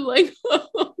 and I'm like,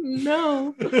 oh,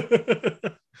 no.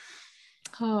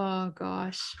 Oh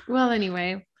gosh. Well,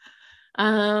 anyway,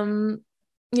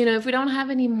 if we don't have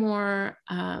any more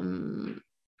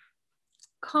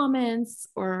comments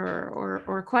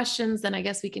or questions, then I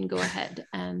guess we can go ahead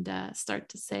and start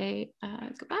to say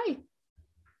goodbye.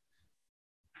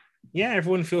 Yeah,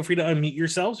 everyone feel free to unmute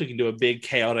yourselves. We can do a big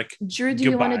chaotic Drew, do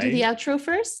you want to do the outro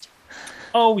first?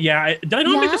 Oh yeah. Did I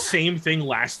not make the same thing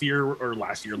last time?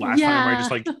 I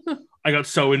just like I got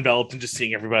so enveloped in just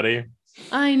seeing everybody.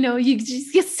 I know, you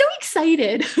just get so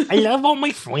excited. I love all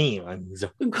my friends.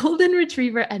 Golden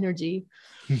Retriever energy.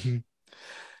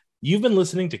 You've been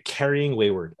listening to Carrying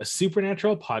Wayward, a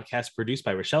supernatural podcast produced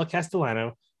by Rochelle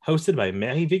Castellano, hosted by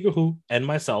Mary Vigouroux and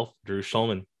myself, Drew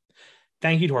Schulman.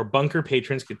 Thank you to our bunker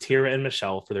patrons, Katira and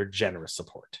Michelle, for their generous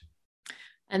support.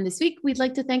 And this week, we'd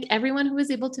like to thank everyone who was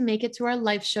able to make it to our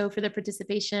live show for their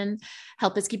participation.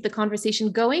 Help us keep the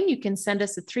conversation going. You can send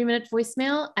us a 3-minute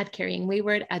voicemail at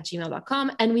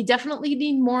carryingwayward@gmail.com. And we definitely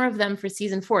need more of them for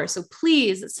season 4. So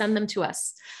please send them to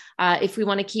us if we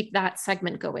want to keep that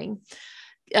segment going.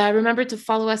 Remember to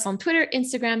follow us on Twitter,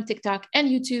 Instagram, TikTok, and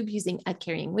YouTube using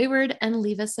 @carryingwayward, and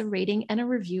leave us a rating and a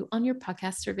review on your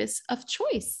podcast service of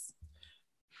choice.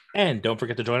 And don't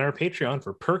forget to join our Patreon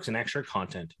for perks and extra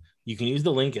content. You can use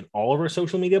the link in all of our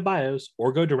social media bios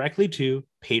or go directly to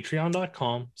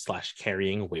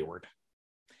patreon.com/carryingwayward.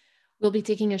 We'll be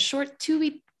taking a short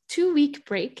two-week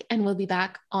break, and we'll be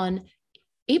back on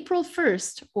April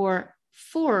 1st or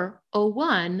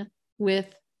 4/01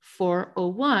 with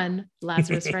 4/01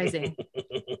 Lazarus Rising.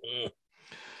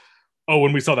 Oh,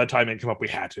 when we saw that timing come up, we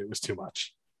had to. It was too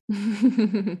much.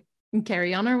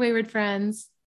 Carry on, our wayward friends.